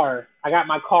car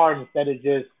instead of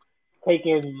just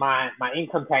taking my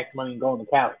income tax money and going to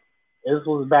Cali. This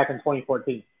was back in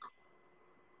 2014,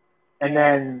 and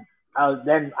then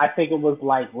I think it was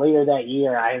like later that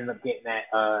year I ended up getting that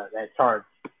charge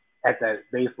at that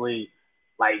basically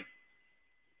like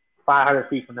 500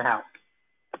 feet from the house.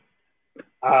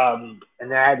 And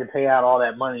then I had to pay out all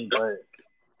that money, but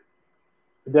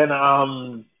then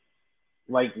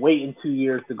like waiting 2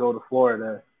 years to go to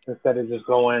Florida instead of just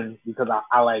going because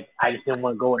I just didn't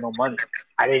want to go with no money.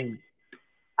 I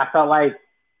felt like,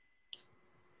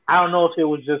 I don't know if it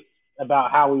was just about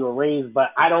how we were raised,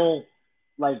 but I don't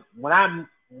like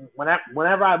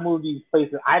whenever I moved these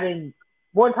places,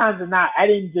 more times than not, I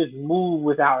didn't just move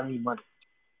without any money.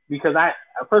 Because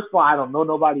first of all, I don't know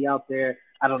nobody out there.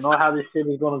 I don't know how this shit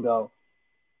is going to go.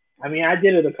 I mean, I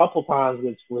did it a couple times,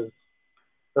 which was,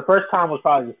 the first time was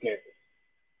probably the scariest.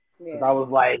 Because I was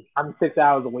like, I'm 6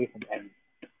 hours away from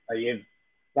everything.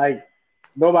 Like,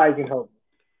 nobody can help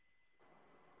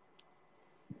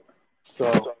me.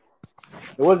 So,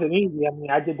 it wasn't easy. I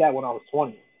mean, I did that when I was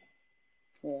 20.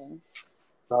 Yeah.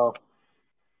 So.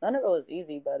 None of it was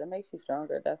easy, but it makes you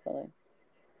stronger, definitely.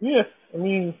 Yeah, I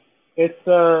mean, it's,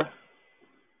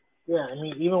 yeah, I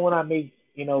mean, even when I make,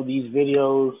 these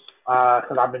videos,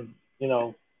 because I've been,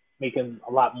 making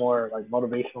a lot more, like,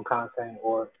 motivational content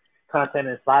or content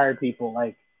inspired people,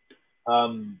 like, I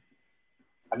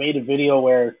made a video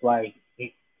where it's like,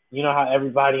 you know how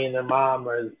everybody and their mom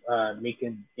is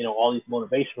making, all these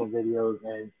motivational videos,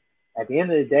 and at the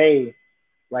end of the day,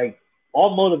 like,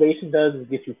 all motivation does is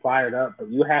get you fired up, but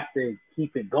you have to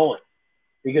keep it going.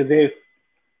 Because if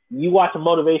you watch a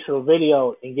motivational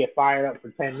video and get fired up for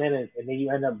 10 minutes and then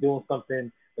you end up doing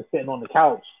something or sitting on the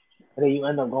couch and then you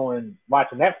end up going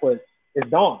watching Netflix, it's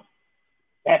gone.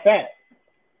 That fast.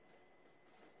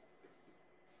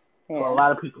 Yeah. What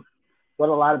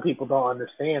a lot of people don't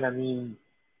understand. I mean,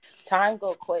 time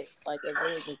go quick. Like it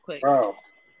really go quick. Bro.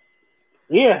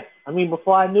 Yeah. I mean,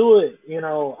 before I knew it,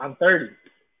 I'm 30.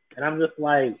 And I'm just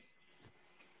like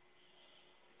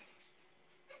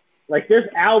there's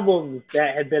albums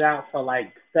that have been out for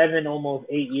like 7, almost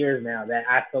 8 years now that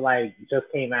I feel like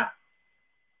just came out.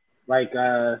 Like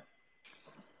came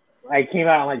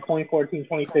out in like 2014,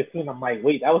 2015. I'm like,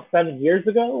 wait, that was 7 years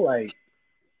ago? Like,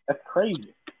 that's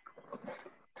crazy.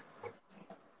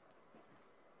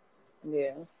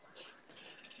 Yeah.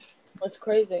 That's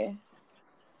crazy.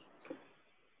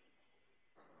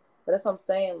 But that's what I'm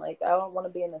saying. Like, I don't want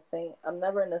to be I'm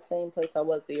never in the same place I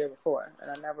was the year before.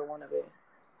 And I never want to be.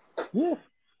 Yeah.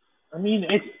 I mean,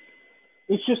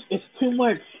 it's too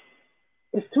much.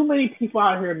 It's too many people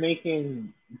out here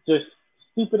making just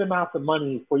stupid amounts of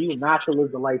money for you not to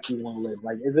live the life you want to live.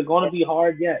 Like, is it going to be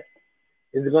hard? Yes.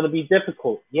 Is it going to be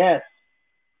difficult? Yes.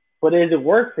 But is it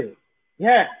worth it?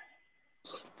 Yes.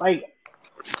 Like,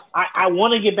 I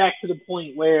want to get back to the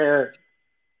point where,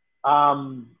 I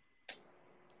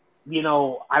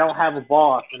don't have a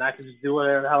boss and I can just do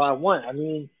whatever the hell I want. I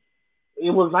mean,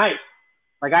 it was nice.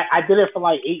 Like, I did it for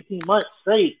like 18 months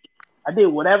straight. I did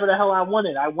whatever the hell I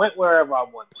wanted. I went wherever I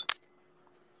wanted.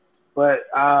 But,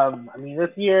 I mean,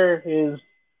 this year is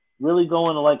really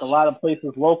going to like a lot of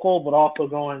places local, but also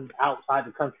going outside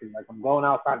the country. Like, I'm going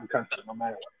outside the country no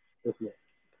matter what this year.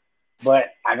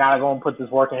 But I got to go and put this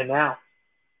work in now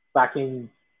so I can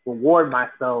reward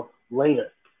myself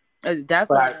later.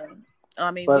 Definitely.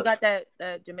 We got that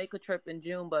Jamaica trip in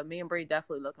June, but me and Bree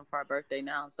definitely looking for our birthday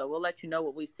now. So we'll let you know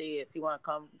what we see if you want to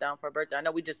come down for a birthday. I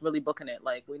know we just really booking it.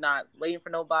 Like, we're not waiting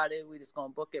for nobody. We just going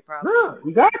to book it probably. No,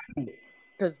 you got to.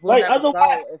 Because we'll never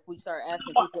go if we start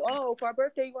asking people, oh, for our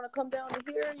birthday, you want to come down to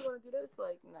here? You want to do this?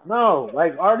 Like, no. No,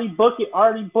 like, already book it.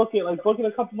 Like, book it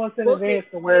a couple months in advance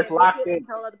to where it's locked in. And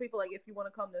tell other people, like, if you want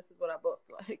to come, this is what I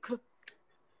booked. Like,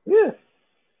 yeah.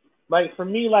 Like, for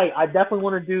me, like, I definitely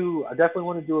want to do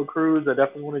a cruise. I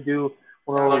definitely want to do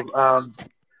one of those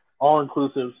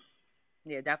all-inclusives.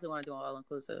 Yeah, definitely want to do an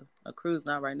all-inclusive. A cruise,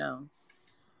 not right now.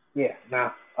 Yeah,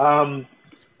 nah.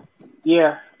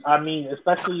 Yeah, I mean,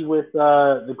 especially with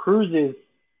the cruises,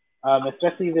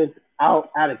 especially if it's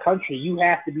out of country, you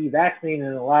have to be vaccinated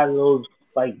in a lot of those,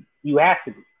 like, you have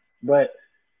to be. But,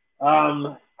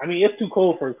 I mean, it's too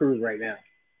cold for a cruise right now.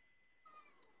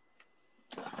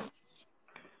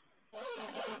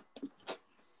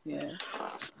 Yeah.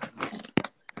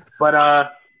 But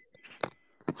I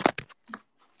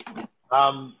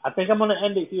think I'm gonna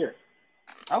end it here.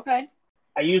 Okay.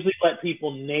 I usually let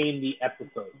people name the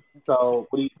episode. So,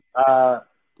 what do you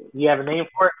have a name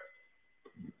for it?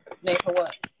 Name for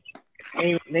what?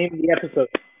 Name the episode.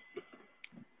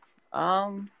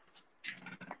 I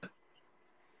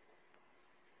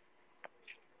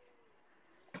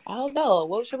don't know.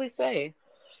 What should we say?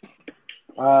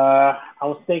 I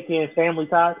was thinking Family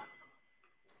Ties.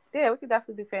 Yeah, we could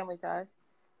definitely do Family Ties.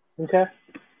 Okay.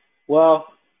 Well,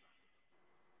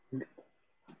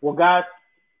 guys,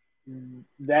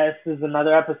 this is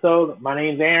another episode. My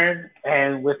name's Aaron,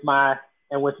 and with my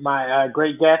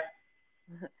great guest,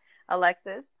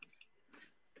 Alexis.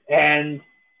 And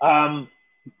how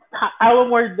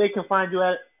where they can find you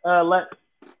at, Lex?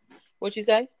 What'd you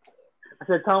say? I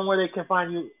said, tell them where they can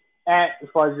find you at as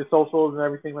far as your socials and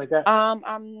everything like that. I'm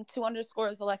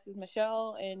 2_ Alexis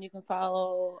Michelle, and you can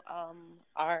follow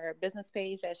our business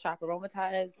page at Shop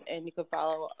Aromatized, and you can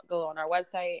go on our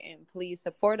website, and please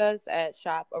support us at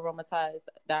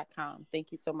shoparomatized.com.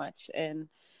 Thank you so much. And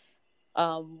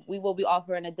we will be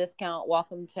offering a discount,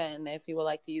 Welcome 10, if you would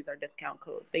like to use our discount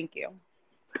code. Thank you.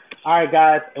 All right,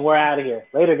 guys, and we're out of here.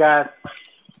 Later, guys.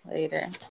 Later.